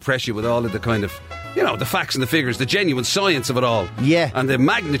trying to impress you with all of the kind of, the facts and the figures, the genuine science of it all. Yeah. And the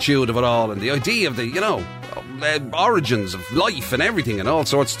magnitude of it all, and the idea of the, origins of life and everything and all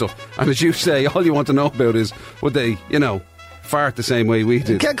sorts of stuff. And as you say, all you want to know about is, would they, fart the same way we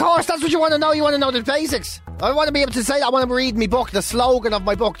did? Of course, that's what you want to know. You want to know the basics. I want to be able to say that. I want to read my book, the slogan of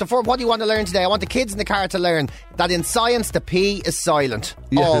my book. What do you want to learn today? I want the kids in the car to learn that in science, the P is silent.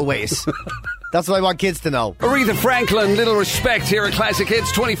 Yeah. Always. That's what I want kids to know. Aretha Franklin, Little Respect here at Classic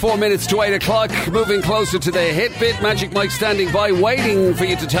Hits. 24 minutes to 8 o'clock. Moving closer to the hit bit. Magic Mike standing by, waiting for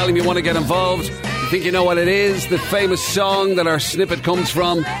you to tell him you want to get involved. You think you know what it is? The famous song that our snippet comes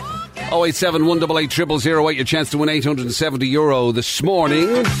from. 087 188 0008. Your chance to win €870 this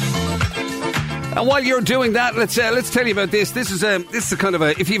morning. And while you're doing that, let's tell you about this. This is a kind of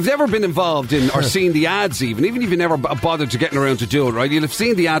a, if you've never been involved in or seen the ads, even if you've never bothered to getting around to do it, right? You'll have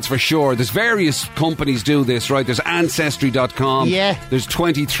seen the ads for sure. There's various companies do this, right? There's Ancestry.com. Yeah. There's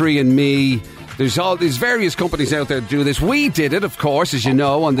 23andMe. There's various companies out there that do this. We did it, of course, as you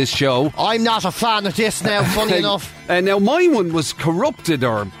know, on this show. I'm not a fan of this now, funny enough. Now, my one was corrupted,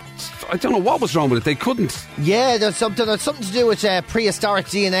 or I don't know what was wrong with it. They couldn't. Yeah, there's something to do with prehistoric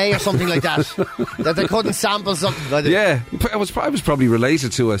DNA or something like that. That they couldn't sample something. Like yeah, I was probably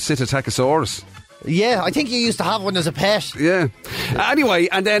related to a Psittacosaurus. Yeah, I think you used to have one as a pet. Yeah. Anyway,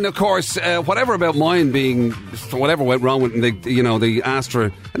 and then of course, whatever about mine being, whatever went wrong with them, they asked for,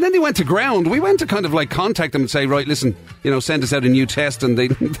 and then they went to ground. We went to kind of like contact them and say, right, listen, send us out a new test, and they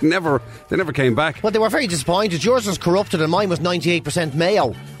never came back. Well, they were very disappointed. Yours was corrupted and mine was 98%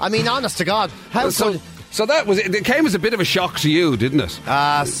 Mayo. I mean, honest to God, how could... So it came as a bit of a shock to you, didn't it?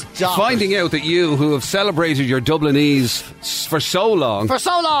 Stop Finding out that you, who have celebrated your Dublinese for so long... For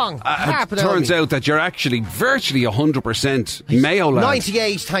so long! It turns out that you're actually virtually 100% Mayo lad.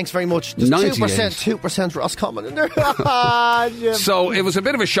 98, thanks very much. There's 2% Roscommon in there. So it was a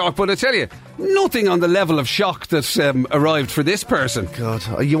bit of a shock, but I tell you, nothing on the level of shock that arrived for this person.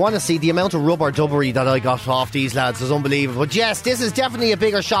 God, you want to see the amount of rubber dubbery that I got off these lads is unbelievable. But yes, this is definitely a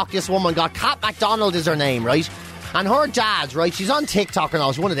bigger shock this woman got. Kat MacDonald is her name, right? And her dad, right, she's on TikTok and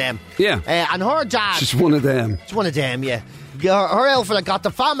all, she's one of them. Yeah. And her dad... She's one of them. She's one of them, yeah. Her outfit got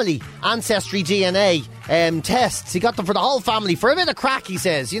the family ancestry DNA tests. He got them for the whole family. For a bit of crack, he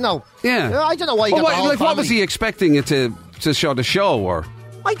says, Yeah. I don't know why he got the whole family. What was he expecting it to show the show, or...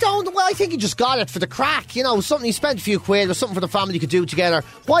 I think he just got it for the crack, something he spent a few quid or something for the family could do together.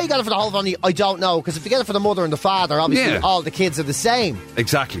 Why he got it for the whole family, I don't know, because if you get it for the mother and the father, obviously all the kids are the same.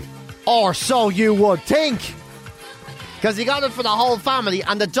 Exactly. Or so you would think. Because he got it for the whole family.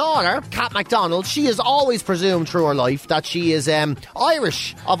 And the daughter, Kat MacDonald, she has always presumed through her life that she is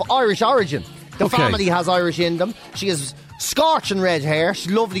Irish, of Irish origin. The family has Irish in them. She has scorching red hair.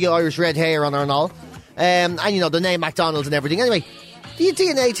 She's lovely Irish red hair on her and all. And the name MacDonald's and everything. Anyway, the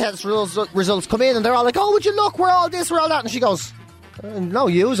DNA test results come in and they're all like, oh, would you look, we're all this, we're all that. And she goes, no,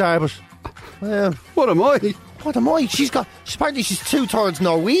 yous are, but... what am I? What am I? Apparently she's 2/3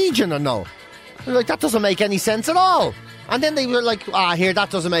 Norwegian and no. They're like, that doesn't make any sense at all. And then they were like, here, that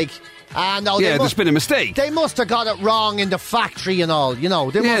doesn't make... no, there's been a mistake. They must have got it wrong in the factory and all, They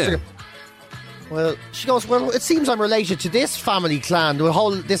must have... Well, she goes, well, it seems I'm related to this family clan,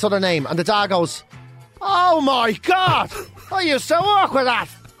 with this other name. And the dad goes, oh my God! I used to work with that!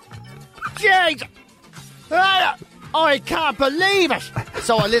 Jade! I can't believe it!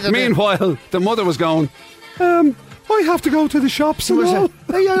 So a little Meanwhile, the mother was going, I have to go to the shops and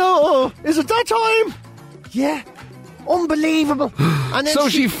all. Is it that time? Yeah. Unbelievable. And then so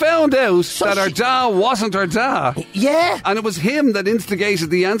she found out that her da wasn't her da. Yeah. And it was him that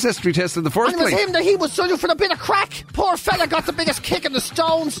instigated the ancestry test in the first place. And it was him that he was searching for a bit of crack. Poor fella got the biggest kick in the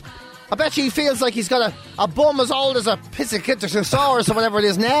stones. I bet you he feels like he's got a bum as old as a Psittacosaurus or whatever it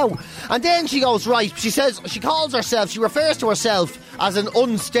is now. And then she goes, right, she refers to herself as an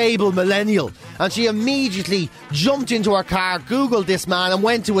unstable millennial. And she immediately jumped into her car, Googled this man and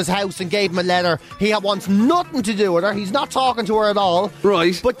went to his house and gave him a letter. He wants nothing to do with her. He's not talking to her at all.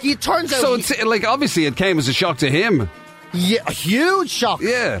 Right. But it turns out... So it's obviously it came as a shock to him. Yeah, a huge shock.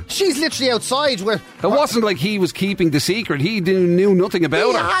 Yeah. She's literally outside with... It wasn't like he was keeping the secret. He knew nothing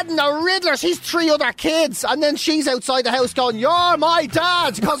about her. He hadn't a Riddlers. He's 3 other kids. And then she's outside the house going, you're my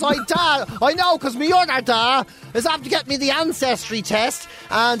dad. Because I know, because my other dad is after getting me the ancestry test.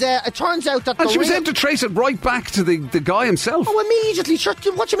 And it turns out that... And she was able to trace it right back to the guy himself. Oh, immediately. Sure,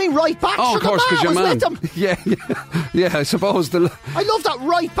 what do you mean right back? Oh, of course, because your man. Yeah, I suppose. I love that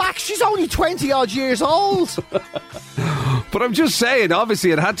right back. She's only 20-odd years old. But I'm just saying,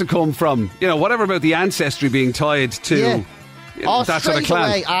 obviously it had to come from, whatever about the ancestry being tied to that sort of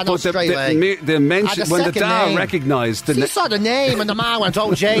clan. But the mention, when the dad recognised... He saw the name and the man went,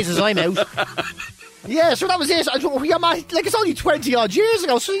 oh, Jesus, I'm out. Yeah, so that was it. It's only 20-odd years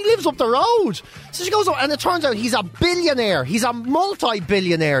ago, so he lives up the road. So she goes, and it turns out he's a billionaire. He's a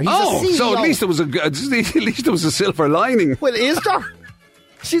multi-billionaire. He's a CEO. So at least there was a silver lining. Well, is there?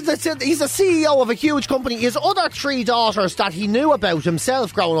 He's a CEO of a huge company. His other 3 daughters that he knew about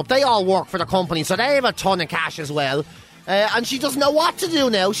himself growing up, they all work for the company, so they have a ton of cash as well. And she doesn't know what to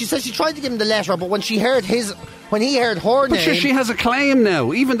do now. She says she tried to give him the letter, but when he heard her name... But sure, she has a claim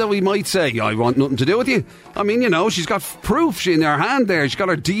now, even though he might say, I want nothing to do with you. I mean, she's got proof in her hand there. She's got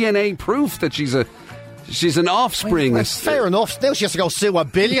her DNA proof that she's an offspring. Well, fair enough. Now she has to go sue a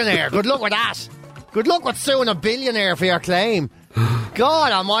billionaire. Good luck with that. Good luck with suing a billionaire for your claim.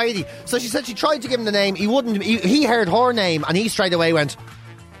 God almighty. So she said she tried to give him the name. He wouldn't. He heard her name and he straight away went,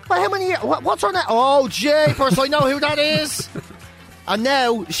 well, how many years? What's her name? Oh, Japers, I know who that is. And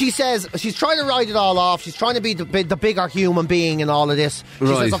now she says she's trying to write it all off. She's trying to be the bigger human being in all of this. She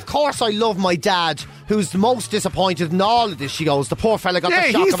says, of course I love my dad, who's the most disappointed in all of this. She goes, the poor fella got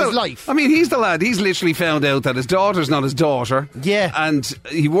the shock of his life. I mean, he's the lad. He's literally found out that his daughter's not his daughter. Yeah. And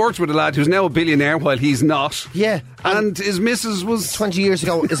he worked with a lad who's now a billionaire while he's not. Yeah. And his missus was... 20 years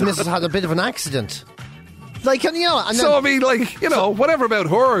ago, his missus had a bit of an accident. Like, you know... And so, I mean, like, you know, whatever about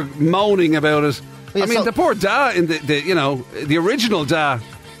her moaning about it... Yeah, I mean, the poor Da in the original Da,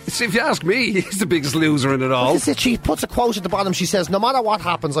 if you ask me, he's the biggest loser in it all. This is it. She puts a quote at the bottom. She says, no matter what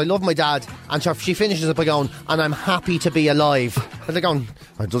happens, I love my dad. And she finishes it by going, and I'm happy to be alive. And they're going,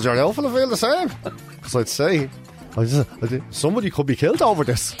 does your little fella feel the same? Because I'd say, somebody could be killed over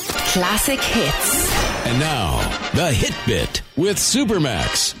this. Classic hits. And now, the Hit Bit with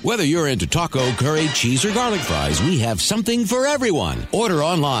Supermax. Whether you're into taco, curry, cheese, or garlic fries, we have something for everyone. Order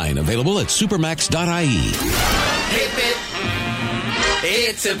online, available at supermax.ie. Hit Bit.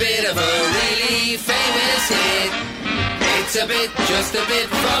 It's a bit of a really famous hit. It's a bit, just a bit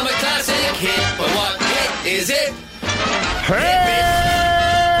from a classic hit. But what hit is it? Hit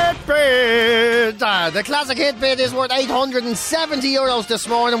Bit! The classic hit bit is worth €870 this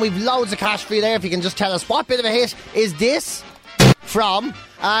morning. We've loads of cash for you there if you can just tell us what bit of a hit is this from.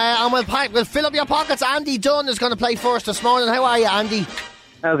 And we'll fill up your pockets. Andy Dunn is going to play first this morning. How are you, Andy?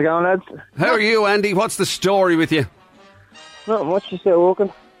 How's it going, lads? How are you, Andy? What's the story with you? Not much, just still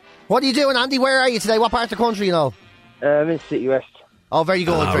working. What are you doing, Andy? Where are you today? What part of the country, you know? I'm in City West. Oh, very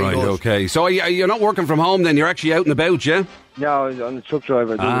good, very right, good. Okay. So you're not working from home then? You're actually out and about, yeah? No, I'm the truck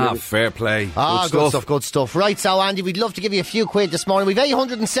driver. Fair play. Good stuff. Right, so Andy, we'd love to give you a few quid this morning. We've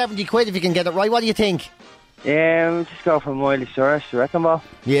 870 quid if you can get it right. What do you think? Just go for Miley Cyrus, you reckon, Bob?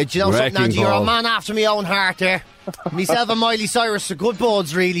 Yeah, do you know something, Andy? Ball. You're a man after my own heart there. Myself and Miley Cyrus are good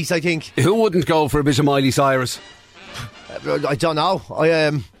buds, really, I think. Who wouldn't go for a bit of Miley Cyrus? I don't know.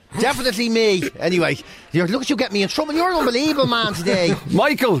 Definitely me. Anyway, look at you get me in trouble. You're an unbelievable man today.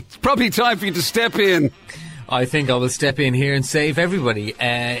 Michael, it's probably time for you to step in. I think I will step in here and save everybody.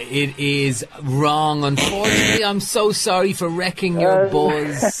 It is wrong, unfortunately. I'm so sorry for wrecking your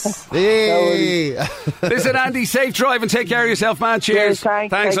buzz. Hey. Listen, Andy, safe drive and take care of yourself, man. Cheers.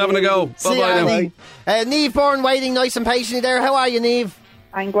 Thanks, having a go. Bye-bye now. Niamh Byrne waiting nice and patiently there. How are you, Niamh?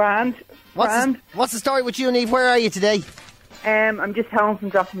 I'm grand. What's the story with you, Niamh? Where are you today? I'm just home from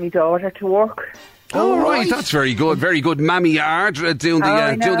dropping my daughter to work. Oh, right, that's very good. Very good. Mammy Yard doing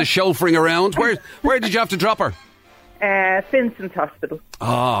the chauffeuring around. Where did you have to drop her? Vincent's Hospital.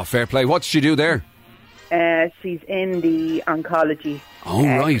 Ah, fair play. What did she do there? She's in the oncology. Oh,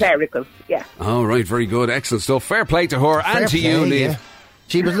 right. Clerical, yeah. Oh, right, very good. Excellent stuff. Fair play to her and to you, Niamh. Yeah.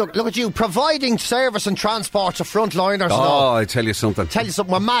 She was look at you providing service and transport to frontliners. Oh, I tell you something.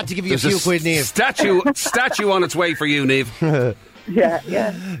 We're mad to give you a few quid, Niamh. Statue on its way for you, Niamh.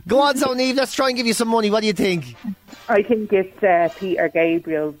 Yeah. Go on, so Niamh, let's try and give you some money. What do you think? I think it's Peter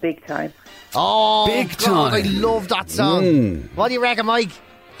Gabriel, Big Time. Oh, Big Time. I love that song. What do you reckon, Mike?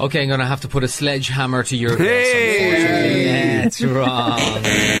 Okay, I'm going to have to put a sledgehammer to your Hey! That's wrong.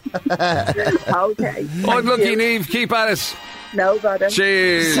 Okay. Unlucky, Niamh. Keep at it. No bother.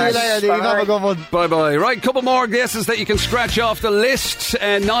 Cheers. See you later, Niamh. Have a good one. Bye-bye. Right, couple more guesses that you can scratch off the list.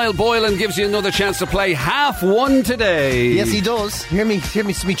 Niall Boylan gives you another chance to play half one today. Yes, he does. Hear me to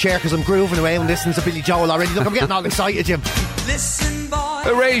me chair because I'm grooving away and listening to Billy Joel already. Look, I'm getting all excited, Jim. Listen, boy.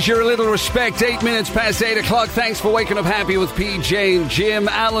 Erase your little respect. 8 minutes past 8 o'clock. Thanks for waking up happy with PJ and Jim.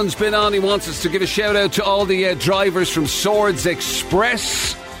 Alan's been on. He wants us to give a shout out to all the drivers from Swords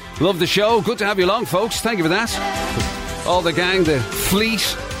Express. Love the show. Good to have you along, folks. Thank you for that. All the gang, the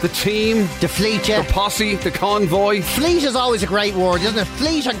fleet, the team. The fleet, yeah. The posse, the convoy. Fleet is always a great word, isn't it?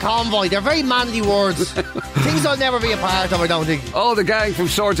 Fleet and convoy, they're very manly words. Things I'll never be a part of, I don't think. All the gang from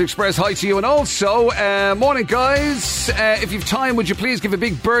Swords Express, hi to you. And also, morning guys, if you've time, would you please give a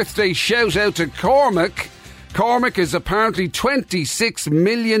big birthday shout out to Cormac. Cormac is apparently 26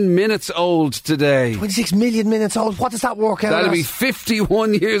 million minutes old today. 26 million minutes old? What does that work out That'll as? be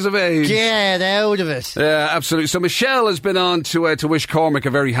 51 years of age. Get out of it. Yeah, absolutely. So Michelle has been on to wish Cormac a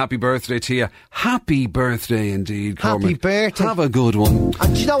very happy birthday to you. Happy birthday indeed, Cormac. Happy birthday. Have a good one.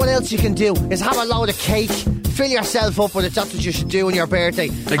 And do you know what else you can do? Is have a load of cake, fill yourself up with it. That's what you should do on your birthday.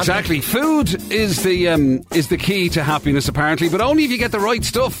 Exactly. Food is the key to happiness, apparently, but only if you get the right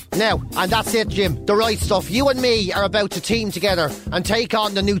stuff. Now, and that's it, Jim. The right stuff. You and me are about to team together and take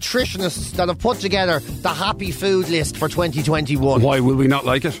on the nutritionists that have put together the Happy Food List for 2021. Why will we not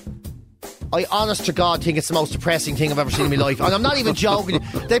like it? I honest to God think it's the most depressing thing I've ever seen in my life. And I'm not even joking.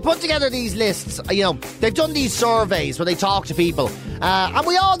 They put together these lists, they've done these surveys where they talk to people. And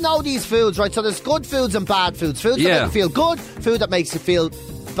we all know these foods, right? So there's good foods and bad foods. Foods that make you feel good, food that makes you feel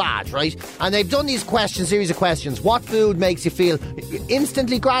bad, right? And they've done these series of questions. What food makes you feel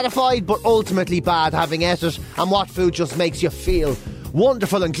instantly gratified but ultimately bad having ate it? And what food just makes you feel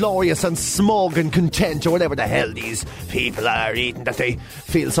wonderful and glorious and smug and content, or whatever the hell these people are eating that they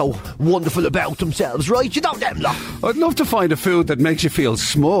feel so wonderful about themselves, right? You know them lot. I'd love to find a food that makes you feel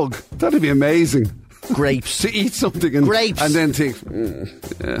smug. That'd be amazing. Grapes. To eat something and then think,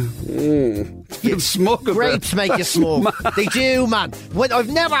 feel smug about. Grapes make you smug. They do, man. I've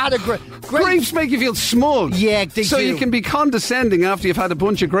never had a grapes make you feel smug. Yeah, they do. So you can be condescending after you've had a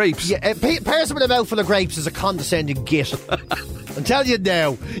bunch of grapes. Yeah, a person with a mouthful of grapes is a condescending git. I'm telling you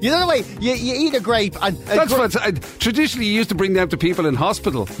now. You know the way you eat a grape and... That's what traditionally you used to bring them to people in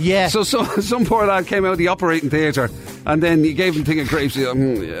hospital. Yeah. So some poor lad came out of the operating theatre and then you gave him a thing of grapes.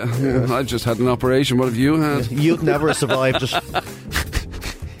 I've just had an operation. What have you had? You'd never survived it.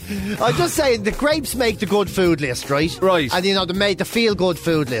 I'm just saying, the grapes make the good food list, right? Right. And, they make the feel-good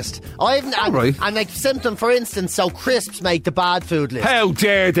food list. And like symptom, for instance, so crisps make the bad food list. How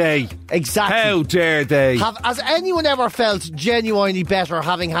dare they? Exactly. How dare they? Has anyone ever felt genuinely better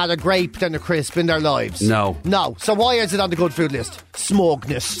having had a grape than a crisp in their lives? No. So why is it on the good food list?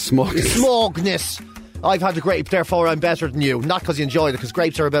 Smugness. I've had a grape, therefore I'm better than you. Not because you enjoyed it, because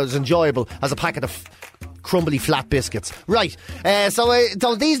grapes are about as enjoyable as a packet of crumbly flat biscuits. Right.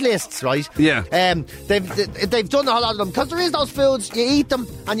 So these lists, right? Yeah. They've done a whole lot of them, because there is those foods, you eat them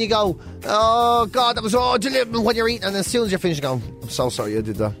and you go, oh God, that was delicious when you're eating, and as soon as you're finished, you go, I'm so sorry I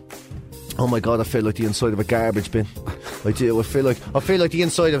did that. Oh my God, I feel like the inside of a garbage bin. I do. I feel like the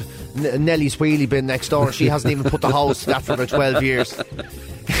inside of Nellie's wheelie bin next door. She hasn't even put the hose to that for about 12 years.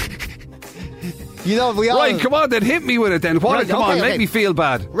 We all... Right, come on then, hit me with it then. Make me feel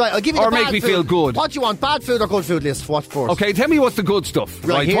bad. Right, I'll give you the bad make me food. feel good. What do you want, bad food or good food list? What first? Okay, tell me what's the good stuff.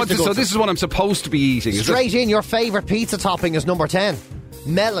 Right, so this is what I'm supposed to be eating. Straight in, your favourite pizza topping is number 10.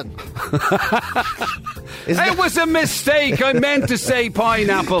 Melon. It was a mistake. I meant to say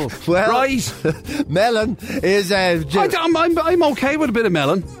pineapple. Well, right? Melon is... I'm okay with a bit of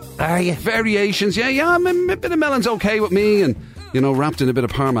melon. Are you? Variations, yeah. A bit of melon's okay with me, and wrapped in a bit of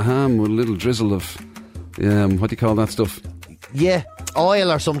Parma ham with a little drizzle of what do you call that stuff? Yeah, oil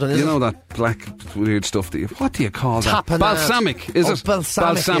or something, isn't it? You know that black weird stuff what do you call that? Tapenade. Balsamic, is it?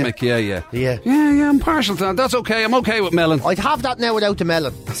 Balsamic, yeah. Yeah, I'm partial to that. That's okay. I'm okay with melon. I'd have that now without the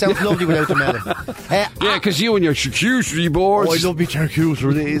melon. It sounds lovely without the melon. Yeah, because you and your charcuterie boards. Oh, I love me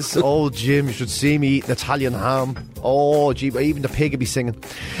charcuterie. Oh, Jim, you should see me eating Italian ham. Oh, gee, even the pig would be singing.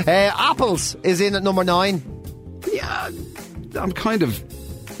 Apples is in at number 9. Yeah,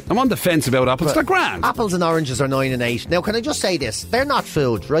 I'm on the fence about apples. They're grand. Apples and oranges are 9 and 8. Now, can I just say this? They're not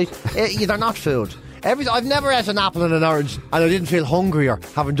food, right? They're not food. I've never ate an apple and an orange and I didn't feel hungrier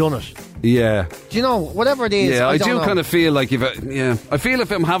having done it. Yeah. Do you know, whatever it is, yeah, I do know. kind of feel like I feel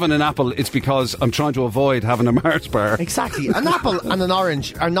if I'm having an apple, it's because I'm trying to avoid having a Mars bar. Exactly. An apple and an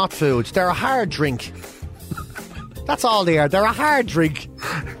orange are not food. They're a hard drink. That's all they are. They're a hard drink.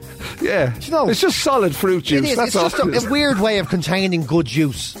 Yeah, it's just solid fruit juice. It is. That's it's all just a weird way of containing good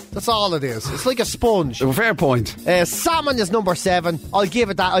juice. That's all it is. It's like a sponge. Fair point. Salmon is number 7. I'll give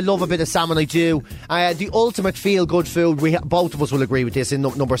it that. I love a bit of salmon. I do. The ultimate feel-good food. Both of us will agree with this. In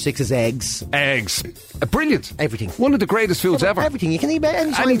number 6 is eggs. Eggs, brilliant. Everything. One of the greatest foods ever. Everything. You can eat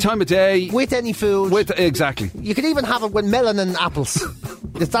any time of day with any food. Exactly. You can even have it with melon and apples.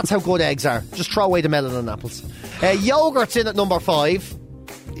 That's how good eggs are. Just throw away the melon and apples. Yogurt's in at number 5.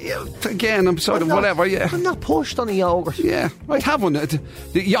 Yeah, again, I'm sort of whatever. Yeah, I'm not pushed on a yogurt. Yeah, I'd have one. The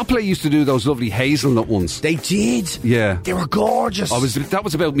Yoplait used to do those lovely hazelnut ones. They did. Yeah, they were gorgeous. That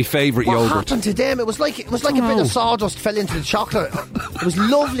was about my favourite yogurt. What happened to them? It was like a bit of sawdust fell into the chocolate. It was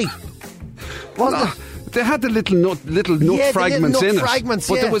lovely, wasn't it? They had the little nut fragments in it,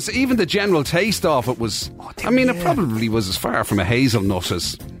 but there was even the general taste of it was. It probably was as far from a hazelnut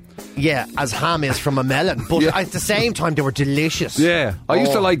as. Yeah, as ham is from a melon, but at the same time they were delicious. Yeah, I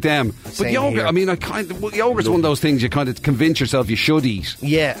used to like them. But yogurt, here. Yogurt's one of those things you kind of convince yourself you should eat.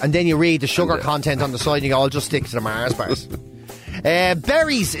 Yeah, and then you read the sugar content on the side and you go, I'll just stick to the Mars bars.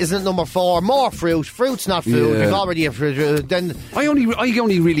 Berries isn't number 4. More fruit. Fruit's not food. Yeah. We've already have fruit. Then I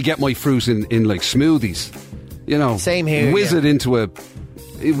only really get my fruit in like smoothies. Same here. Whiz it into a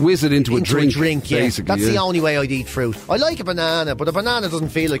drink. Basically, that's the only way I'd eat fruit. I like a banana, but a banana doesn't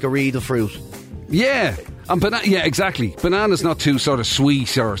feel like a real fruit. Yeah, And yeah, exactly. Banana's not too sort of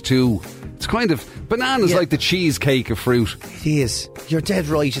sweet or too... It's kind of... Banana's like the cheesecake of fruit. It is. You're dead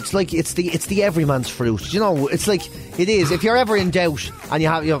right. It's like it's the everyman's fruit. You know, it's like it is. If you're ever in doubt and you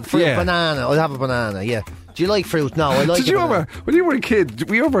have fruit, banana, I'll have a banana. Yeah. Do you like fruit? No, I like. Did you ever, when you were a kid,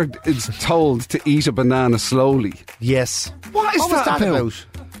 were you ever told to eat a banana slowly? Yes. What is that about?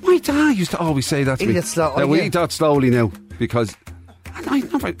 My dad used to always say that to me. Eat it slowly. We eat that slowly now because. I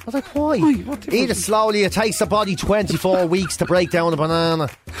was like, why? Eat it slowly. It takes the body 24 weeks to break down a banana,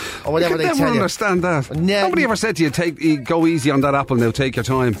 or whatever they tell you. I never understand that. Nobody ever said to you, go easy on that apple now, take your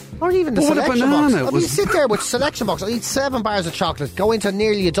time. Or even the selection box. I mean, you sit there with selection box, I eat 7 bars of chocolate, go into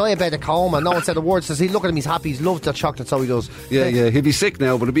nearly a diabetic coma, no one said a word, says, look at him, he's happy, he's loved the chocolate, so he does. Yeah, he'll be sick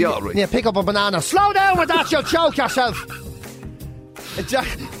now, but he'll be alright. Yeah, pick up a banana. Slow down with that, you'll choke yourself.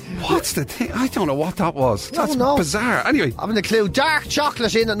 What's the thing? I don't know what that was. That's bizarre. Anyway, I haven't a clue. Dark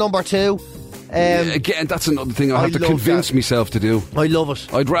chocolate in at number 2. Again, that's another thing I have to convince myself to do. I love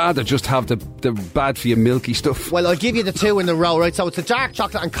it. I'd rather just have the bad for you milky stuff. Well, I'll give you the 2 in a row, right? So it's the dark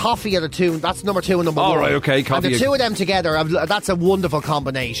chocolate and coffee are the 2. That's number 2 and number 1. All right, okay. Coffee. And the 2 of them together, that's a wonderful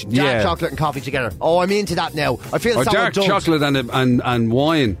combination. Dark chocolate and coffee together. Oh, I'm into that now. I feel so dark chocolate and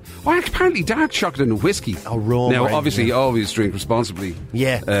wine. Oh, apparently dark chocolate and whiskey. Oh, rum. Now, obviously, always drink responsibly.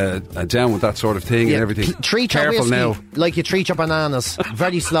 Yeah. Down with that sort of thing and everything. Treat your whiskey now, like you treat your bananas.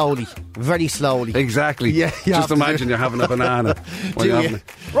 Very slowly. Very slowly. Exactly. Yeah, just imagine you're having a banana.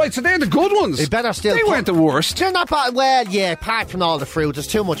 Right, so they're the good ones. They better still. They weren't the worst. They're not bad. Well, yeah, apart from all the fruit, there's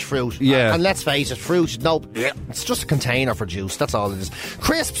too much fruit. Yeah. And let's face it, fruit, it's just a container for juice. That's all it is.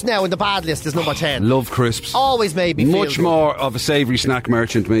 Crisps now in the bad list is number 10. Love crisps. Always made me feel much more of a savoury snack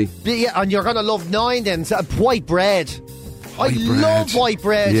merchant, me. Yeah, and you're going to love 9 then. White bread. I love white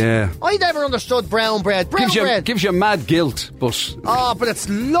bread. Yeah. I never understood brown bread. Gives you mad guilt, but... Oh, but it's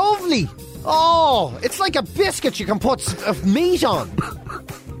lovely. Oh, it's like a biscuit you can put meat on.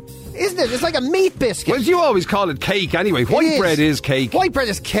 Isn't it? It's like a meat biscuit. Well, you always call it cake anyway. White bread is cake. White bread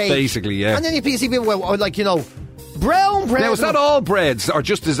is cake. Basically, yeah. And then you see people like, brown bread. Now, is that all breads? Or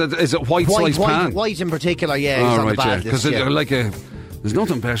just is it white sliced pan? White in particular, yeah. Oh, right, yeah. Because there's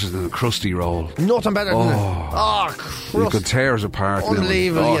nothing better than a crusty roll. Nothing better than it. Oh, crust. You could tear us apart.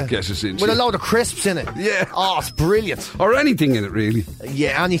 Unbelievable, yeah. Guess it's with a load of crisps in it. Yeah. Oh, it's brilliant. Or anything in it, really.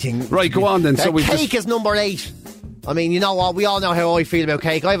 Yeah, anything. Right, go on then. So cake is number 8. I mean, you know what? We all know how I feel about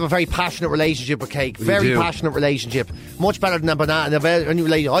cake. I have a very passionate relationship with cake. Very passionate relationship. Much better than a banana.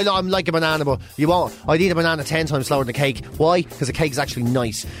 I know I'm like a banana, but you won't. I'd eat a banana 10 times slower than a cake. Why? Because a cake is actually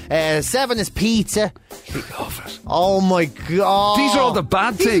nice. 7 is pizza. We love it. Oh my God. These are all the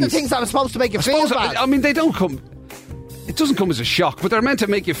bad things. These are the things that are supposed to make you feel bad. I mean, they don't come... It doesn't come as a shock, but they're meant to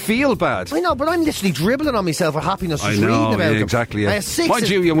make you feel bad. I know, but I'm literally dribbling on myself with happiness just reading about them. Exactly. Yeah. Mind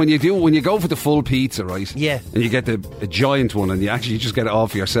you, when you go for the full pizza, right? Yeah. And you get a giant one, and you actually just get it all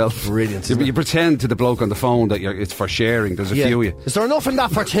for yourself. Brilliant. You pretend to the bloke on the phone that it's for sharing. There's a few of you. Is there enough in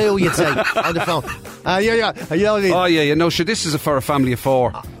that for 2? You'd say on the phone. Sure. This is for a family of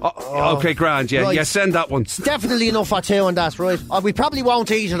 4. Okay, grand. Yeah, right. Send that one. It's definitely enough for 2 on that, right? We probably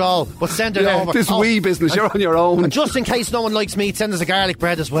won't eat it all, but send it over. This wee business, you're on your own. And just in case no one likes meat, send us a garlic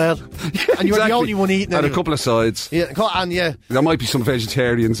bread as well. And you're the only one eating it. And a couple of sides. Yeah, and there might be some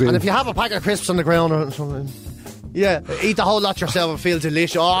vegetarians in. And if you have a packet of crisps on the ground or something, eat the whole lot yourself and feel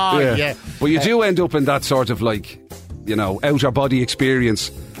delicious. Oh, yeah. Well, you do end up in that sort of outer body experience.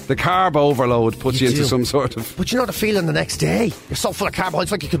 The carb overload puts you into some sort of... But you know the feeling the next day? You're so full of carbohydrates,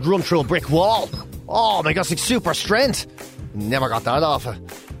 it's like you could run through a brick wall. Oh my God, it's like super strength. Never got that off a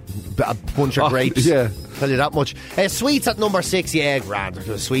bunch of grapes. Yeah. Tell you that much. Sweets at number 6, grand.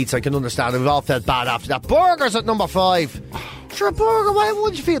 Sweets, I can understand. We've all felt bad after that. Burgers at number 5. Sure, a burger, why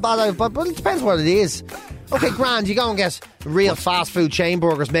would you feel bad about it? But it depends what it is. Okay, grand, you go and get real fast food chain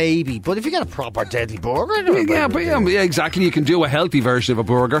burgers, maybe. But if you get a proper deadly burger... Yeah, exactly. You can do a healthy version of a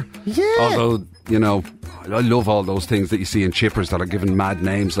burger. Yeah. Although, I love all those things that you see in chippers that are given mad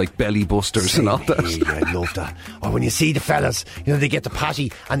names like belly busters and all that. Yeah, I love that. Or when you see the fellas, they get the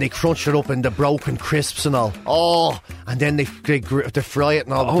patty and they crunch it up in the broken crisps and all. Oh, and then they fry it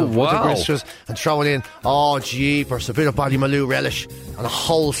and all with the crisps and throw it in. Oh, jeepers, a bit of Ballymaloo relish and a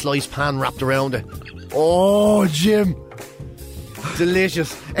whole sliced pan wrapped around it. Oh, Jim.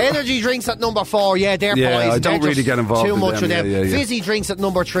 Delicious. Energy drinks at number 4. Yeah, they're poison. I don't really get involved too in much them. of them. Yeah. Fizzy drinks at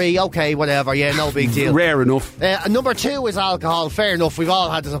number 3. Okay, whatever. Yeah, no big deal. Rare enough. Number 2 is alcohol. Fair enough. We've all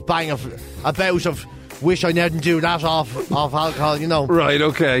had a bout of wish I didn't do that off alcohol, Right,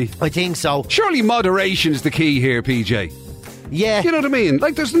 okay. I think so. Surely moderation is the key here, PJ. Yeah. You know what I mean?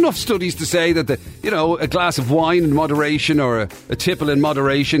 Like, there's enough studies to say that a glass of wine in moderation or a tipple in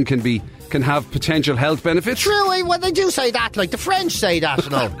moderation can have potential health benefits. True, well, they do say that. Like the French say that,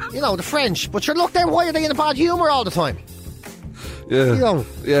 the French. But sure, look there, why are they in a bad humour all the time? Yeah.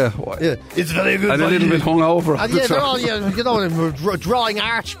 Yeah. It's very good. And a little bit hungover. And they're all, drawing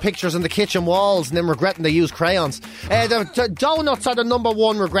arch pictures on the kitchen walls and then regretting they use crayons. The donuts are the number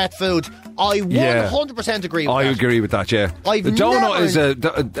one regret food. I 100% agree with that. I agree with that, yeah. A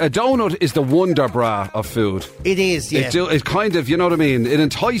donut is the wonder bra of food. It is, yeah. It kind of, you know what I mean? It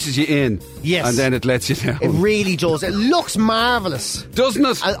entices you in. Yes. And then it lets you down. It really does. It looks marvellous. Doesn't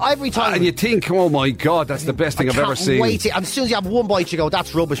it? And every time. And you think, oh my God, that's the best thing I've ever seen. Wait. And as soon as you have one bite, you go,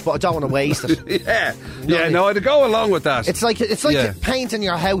 that's rubbish, but I don't want to waste it. I'd go along with that. It's like painting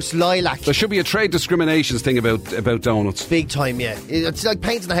your house lilac. There should be a trade discriminations thing about donuts. Big time, yeah. It's like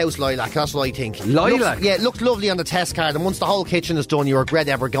painting the house lilac. That's what I think. Lilac? It looks lovely on the test card, and once the whole kitchen is done, you regret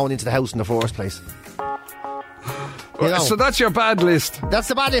ever going into the house in the first place. So that's your bad list. That's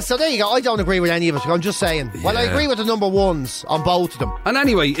the bad list. So there you go. I don't agree with any of it. I'm just saying. Yeah. Well, I agree with the number ones on both of them. And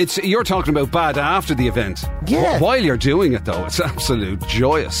anyway, you're talking about bad after the event. Yeah. While you're doing it, though, it's absolute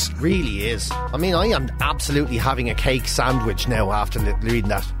joyous. It really is. I mean, I am absolutely having a cake sandwich now after reading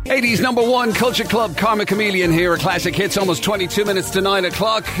that. 80s number one Culture Club, Karma Chameleon here. A classic hits, almost 22 minutes to 9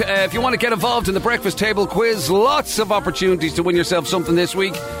 o'clock. If you want to get involved in the breakfast table quiz, lots of opportunities to win yourself something this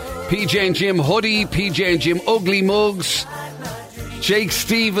week. PJ and Jim hoodie, PJ and Jim ugly mugs, Jake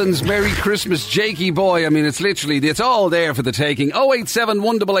Stevens, Merry Christmas, Jakey boy. I mean, it's all there for the taking. 087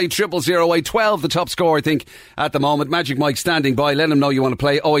 188 0008, 12 the top score, I think, at the moment. Magic Mike standing by. Let him know you want to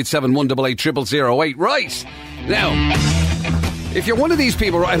play. 087 188 0008. Right. Now, if you're one of these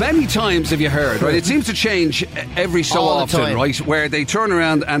people, right, how many times have you heard, right? It seems to change every so often, right? Where they turn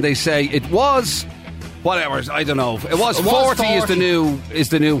around and they say, it was... whatever, I don't know. It was 40 is the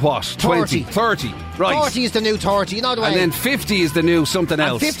new what? 30. 30, right. 40 is the new 30, you know the way. And then 50 is the new something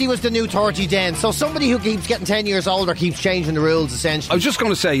else. And 50 was the new 30 then. So somebody who keeps getting 10 years older keeps changing the rules, essentially. I was just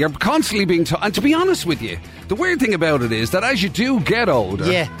going to say, you're constantly being told, and to be honest with you, the weird thing about it is that as you do get older...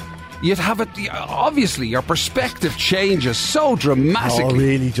 yeah. You'd have it. Obviously, your perspective changes so dramatically. Oh,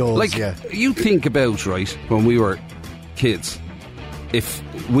 really does. Like, you think about, right, when we were kids, if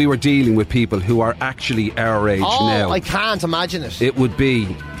we were dealing with people who are actually our age now. I can't imagine it. It would be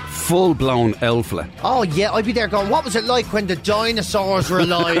full-blown elfla. Oh, yeah, I'd be there going, what was it like when the dinosaurs were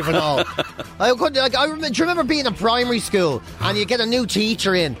alive and all? Do you remember being in primary school and you get a new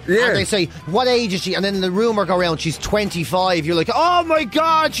teacher in and they say, what age is she? And then the rumour go around, she's 25. You're like, oh my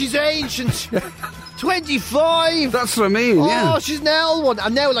God, she's ancient. 25. That's what I mean, yeah. Oh, she's an old one.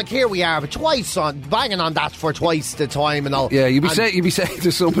 And now, like, here we are, but twice banging on that for twice the time and all. Yeah, you'd be saying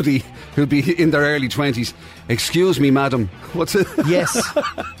to somebody who'd be in their early 20s, excuse me, madam. What's it? Yes.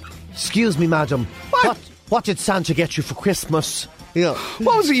 Excuse me, madam. What did Santa get you for Christmas? Yeah.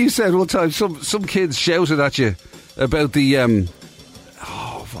 What was it you said one time? Some kids shouted at you about the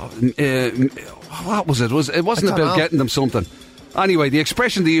what was it? It wasn't about getting them something. Anyway, the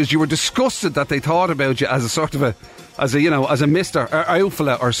expression they used, you were disgusted that they thought about you as a sort of as a mister or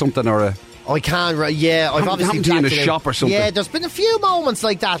outfella or something or a... I can't, I've obviously happened to you in a shop or something. Yeah, there's been a few moments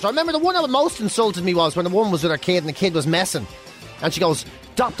like that. I remember the one that most insulted me was when a woman was with her kid and the kid was messing. And she goes,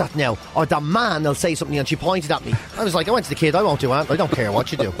 stop that now, or the man will say something, and she pointed at me. I was like, I went to the kid, I won't do that. I don't care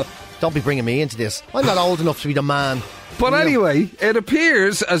what you do. Don't be bringing me into this. I'm not old enough to be the man. But anyway, it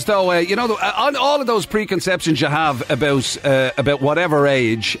appears as though, on all of those preconceptions you have about whatever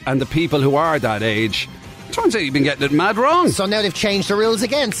age and the people who are that age, turns out you've been getting it mad wrong. So now they've changed the rules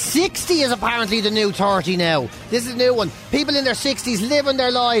again. 60 is apparently the new 30 now. This is a new one. People in their 60s living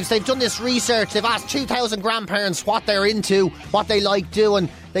their lives. They've done this research. They've asked 2,000 grandparents what they're into, what they like doing.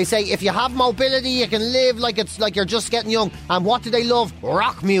 They say if you have mobility, you can live like it's like you're just getting young. And what do they love?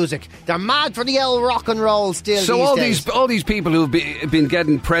 Rock music. They're mad for the old rock and roll still. So all these people who've been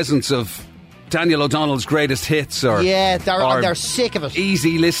getting presents of Daniel O'Donnell's greatest hits, or they're sick of it.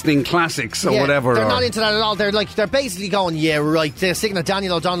 Easy listening classics or whatever. They're not into that at all. They're basically going, yeah, right. They're sticking a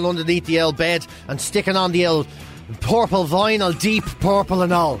Daniel O'Donnell underneath the old bed and sticking on the old purple vinyl, deep purple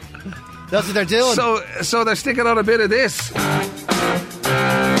and all. That's what they're doing. So they're sticking on a bit of this.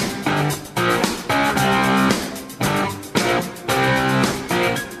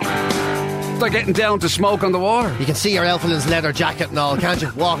 They're getting down to Smoke on the Water. You can see your Elflin's leather jacket and all, can't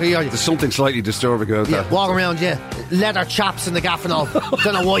you? Walk here. There's something slightly disturbing about that. Walk around, leather chaps in the gaff and all.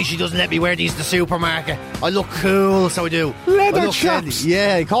 Don't know why she doesn't let me wear these to the supermarket. I look cool, so I do. Leather chaps?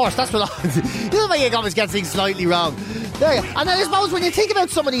 Yeah, of course, that's what I... You know, you always get things slightly wrong. There you go. And I suppose when you think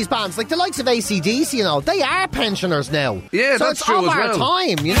about some of these bands, like the likes of AC/DC, you know, they are pensioners now. Yeah, so that's it's true of as our well.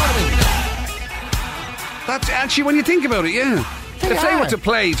 time, you know what I mean? That's actually, when you think about it, yeah. If they were to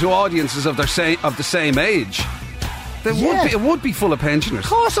play to audiences of the same age, it would be full of pensioners. Of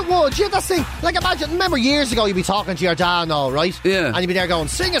course it would. Yeah, that's the thing. Like, imagine, remember years ago you'd be talking to your dad and all, right? Yeah. And you'd be there going,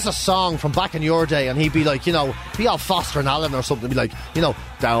 sing us a song from back in your day, and he'd be like, you know, be all Foster and Allen or something, be like, you know,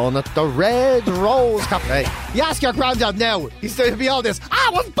 down at the Red Rose Cafe. You ask your granddad now, he'd be all this,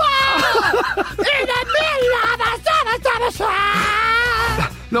 I was born in the middle of a summer.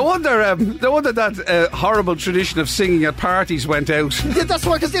 No wonder that horrible tradition of singing at parties went out. Yeah, that's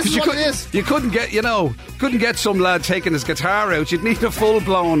why, because this is what it is. You couldn't get some lad taking his guitar out. You'd need a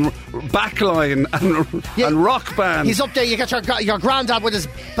full-blown backline and rock band. He's up there, you get your granddad with his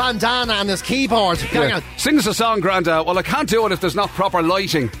bandana and his keyboard. Yeah. Sing us a song, Grandad. Well, I can't do it if there's not proper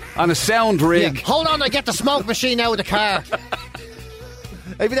lighting and a sound rig. Yeah. Hold on, I get the smoke machine out of the car.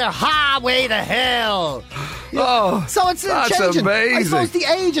 I'd be there, highway to hell. Oh, so it's that's changing. amazing. I suppose the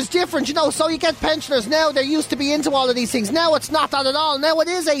age is different, you know. So you get pensioners now, they used to be into all of these things. Now it's not that at all. Now it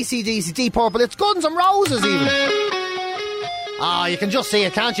is AC/DC, Deep Purple, it's Guns N' Roses even. You can just see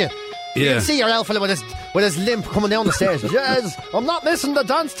it, can't you? Yeah. You can see your elf fella with his limp coming down the stairs. Yes, I'm not missing the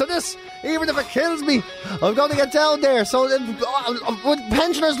dance to this. Even if it kills me, I'm going to get down there. So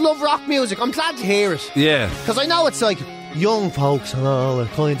pensioners love rock music. I'm glad to hear it. Yeah. Because I know it's like young folks and all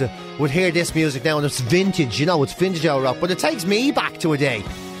kind of would hear this music now and it's vintage, you know, it's vintage old rock, but it takes me back to a day.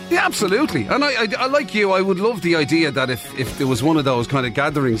 Yeah, absolutely. And I like you, I would love the idea that if there was one of those kind of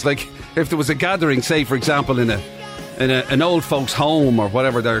gatherings, like if there was a gathering, say for example in an old folks home or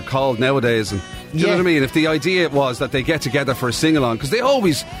whatever they're called nowadays, and do you know what I mean? If the idea was that they get together for a sing-along, because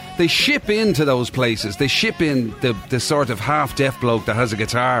they ship into those places. They ship in the sort of half-deaf bloke that has a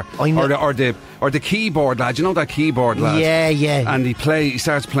guitar, or the keyboard lad. You know that keyboard lad? Yeah. And he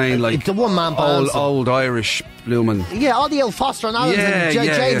starts playing like the one-man band, old Irish blooming. Yeah, all the old Foster and Allen and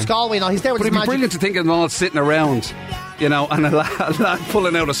James Galway. Now he's there with but his it'd be brilliant to think of them all sitting around. You know, and a lad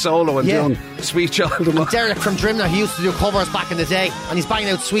pulling out a solo and doing Sweet Child of Mine. Derek from Drimnagh, he used to do covers back in the day, and he's banging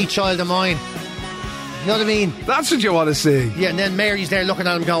out Sweet Child of Mine. You know what I mean? That's what you want to see. Yeah, and then Mary's there looking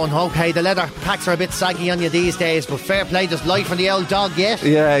at him going, okay, the leather packs are a bit saggy on you these days, but fair play, there's life on the old dog yet.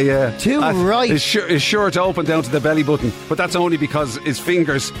 Yeah. Right. His shirt open down to the belly button, but that's only because his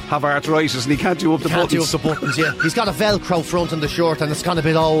fingers have arthritis and he can't do up the buttons. Can't do up the buttons, yeah. He's got a Velcro front on the shirt and it's gone a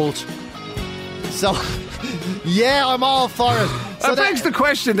bit old. So... yeah, I'm all for it. So that begs the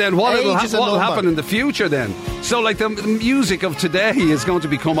question then, what will happen in the future then? So like the music of today is going to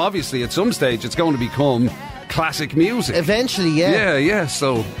become, obviously at some stage, it's going to become classic music. Eventually, yeah. Yeah,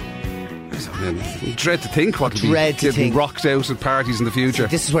 so... I mean, dread to think what will be getting rocked out at parties in the future.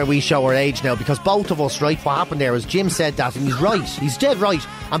 This is where we show our age now, because both of us, right, what happened there is Jim said that and he's right, he's dead right,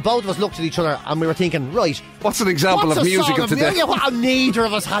 and both of us looked at each other and we were thinking, right, what's an example of music of today? Neither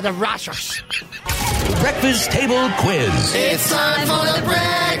of us had a rasher. Breakfast Table Quiz. It's time for the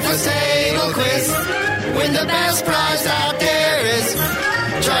Breakfast Table Quiz. Win the best prize out there is.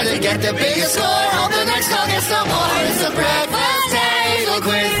 Try to get the biggest score. Hope the next call gets no more. It's the Breakfast Table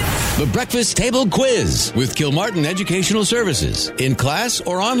Quiz. The Breakfast Table Quiz with Kilmartin Educational Services. In class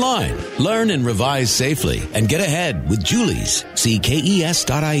or online. Learn and revise safely and get ahead with Julie's. See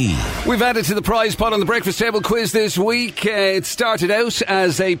KES.ie. We've added to the prize pot on the Breakfast Table Quiz this week. It started out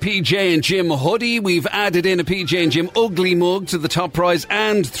as a PJ and Jim hoodie. We've added in a PJ and Jim ugly mug to the top prize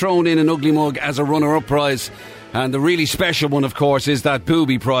and thrown in an ugly mug as a runner-up prize. And the really special one, of course, is that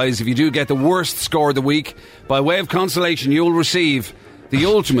booby prize. If you do get the worst score of the week, by way of consolation, you'll receive the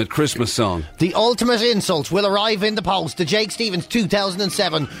ultimate Christmas song. The ultimate insult will arrive in the post. The Jake Stevens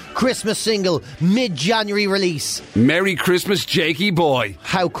 2007 Christmas single, mid-January release. Merry Christmas, Jakey boy.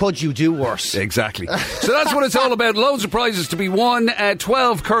 How could you do worse? Exactly. So that's what it's all about. Loads of prizes to be won.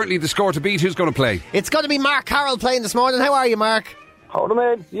 12 currently the score to beat. Who's going to play? It's going to be Mark Carroll playing this morning. How are you, Mark? Hold on,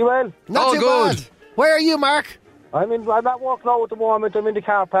 man. You well? Not too good. Bad. Where are you, Mark? I'm at work now at the moment. I'm in the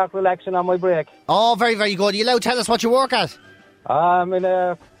car park relaxing on my break. Oh, very, very good. Are you allowed to tell us what you work at? I'm in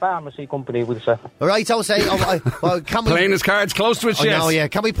a pharmacy company, we'll say. Right, I'll say. Can we... Playing his cards close to his chest. No, yeah.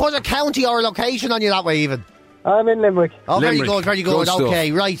 Can we put a county or a location on you that way, even? I'm in Limerick. Oh, Limerick. Very good.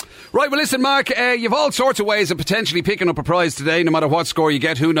 Okay, right. Right, well, listen, Mark, you've all sorts of ways of potentially picking up a prize today. No matter what score you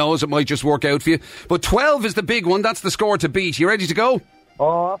get, who knows, it might just work out for you. But 12 is the big one. That's the score to beat. You ready to go? Oh,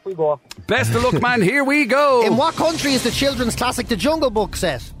 off we go. Best of luck, man. Here we go. In what country is the children's classic The Jungle Book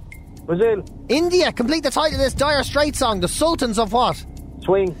set? Brazil. India. Complete the title of this Dire Straits song. The Sultans of what?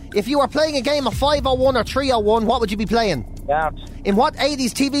 Swing. If you were playing a game of 501 or 301, what would you be playing? Darts. In what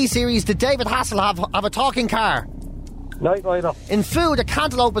 80s TV series did David Hasselhoff have a talking car? Night Rider. In food, a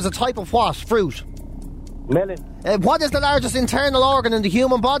cantaloupe is a type of what? Fruit. Melon. What is the largest internal organ in the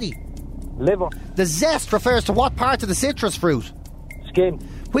human body? Liver. The zest refers to what part of the citrus fruit? Skin.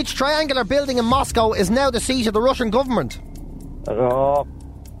 Which triangular building in Moscow is now the seat of the Russian government? The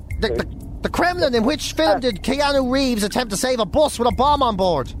Kremlin. In which film did Keanu Reeves attempt to save a bus with a bomb on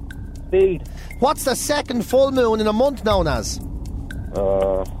board? Speed. What's the second full moon in a month known as?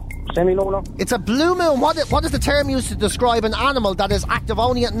 Semi-lunar. It's a blue moon. What is the term used to describe an animal that is active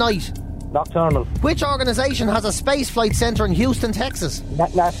only at night? Nocturnal. Which organisation has a space flight centre in Houston, Texas?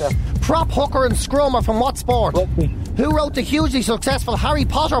 NASA. Prop, hooker and scrum are from what sport? Rugby. Who wrote the hugely successful Harry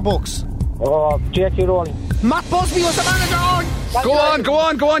Potter books? J.K. Rowling. Matt Busby was the manager. Go on.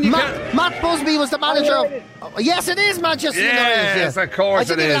 Matt Busby was the manager. Yes, it is Manchester United. Yes, of course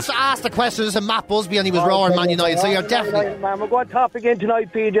it is. I didn't even have to ask the question. It was Matt Busby and he was roaring Man United, so you're definitely... Man, we're going top again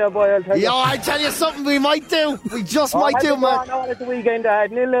tonight, PJ, boy, I'll tell you. Yeah, I'll tell you something we might do. We just might do, man. On at the weekend,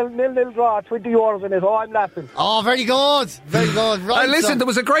 nil draw, 20 euros in it. Oh, I'm laughing. Oh, very good. Very good. Right, listen, there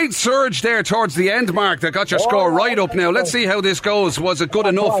was a great surge there towards the end, Mark, that got your score right up now. Let's see how this goes. Was it good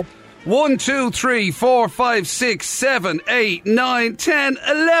enough? 1, 2, 3, 4, 5, 6, 7, 8, 9, 10,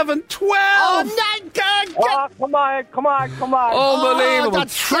 11, 12. Come on. Unbelievable.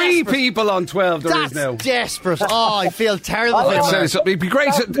 That's 3 desperate. people on 12 there is now. That's desperate. Oh, I feel terrible for him. It'd be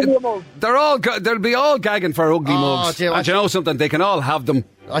great. They'll be all gagging for ugly mugs. dear, and you know something? They can all have them.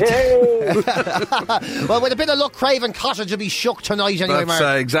 Well, with a bit of luck, Craven Cottage will be shook tonight anyway, That's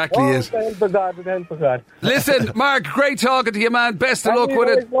Mark. exactly it. Thank God. Listen, Mark, great talking to you, man. Best of luck with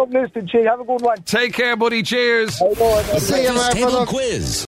it. Love listening, Chief. Have a good one. Take care, buddy. Cheers. See you, Mark. Table Brother. quiz.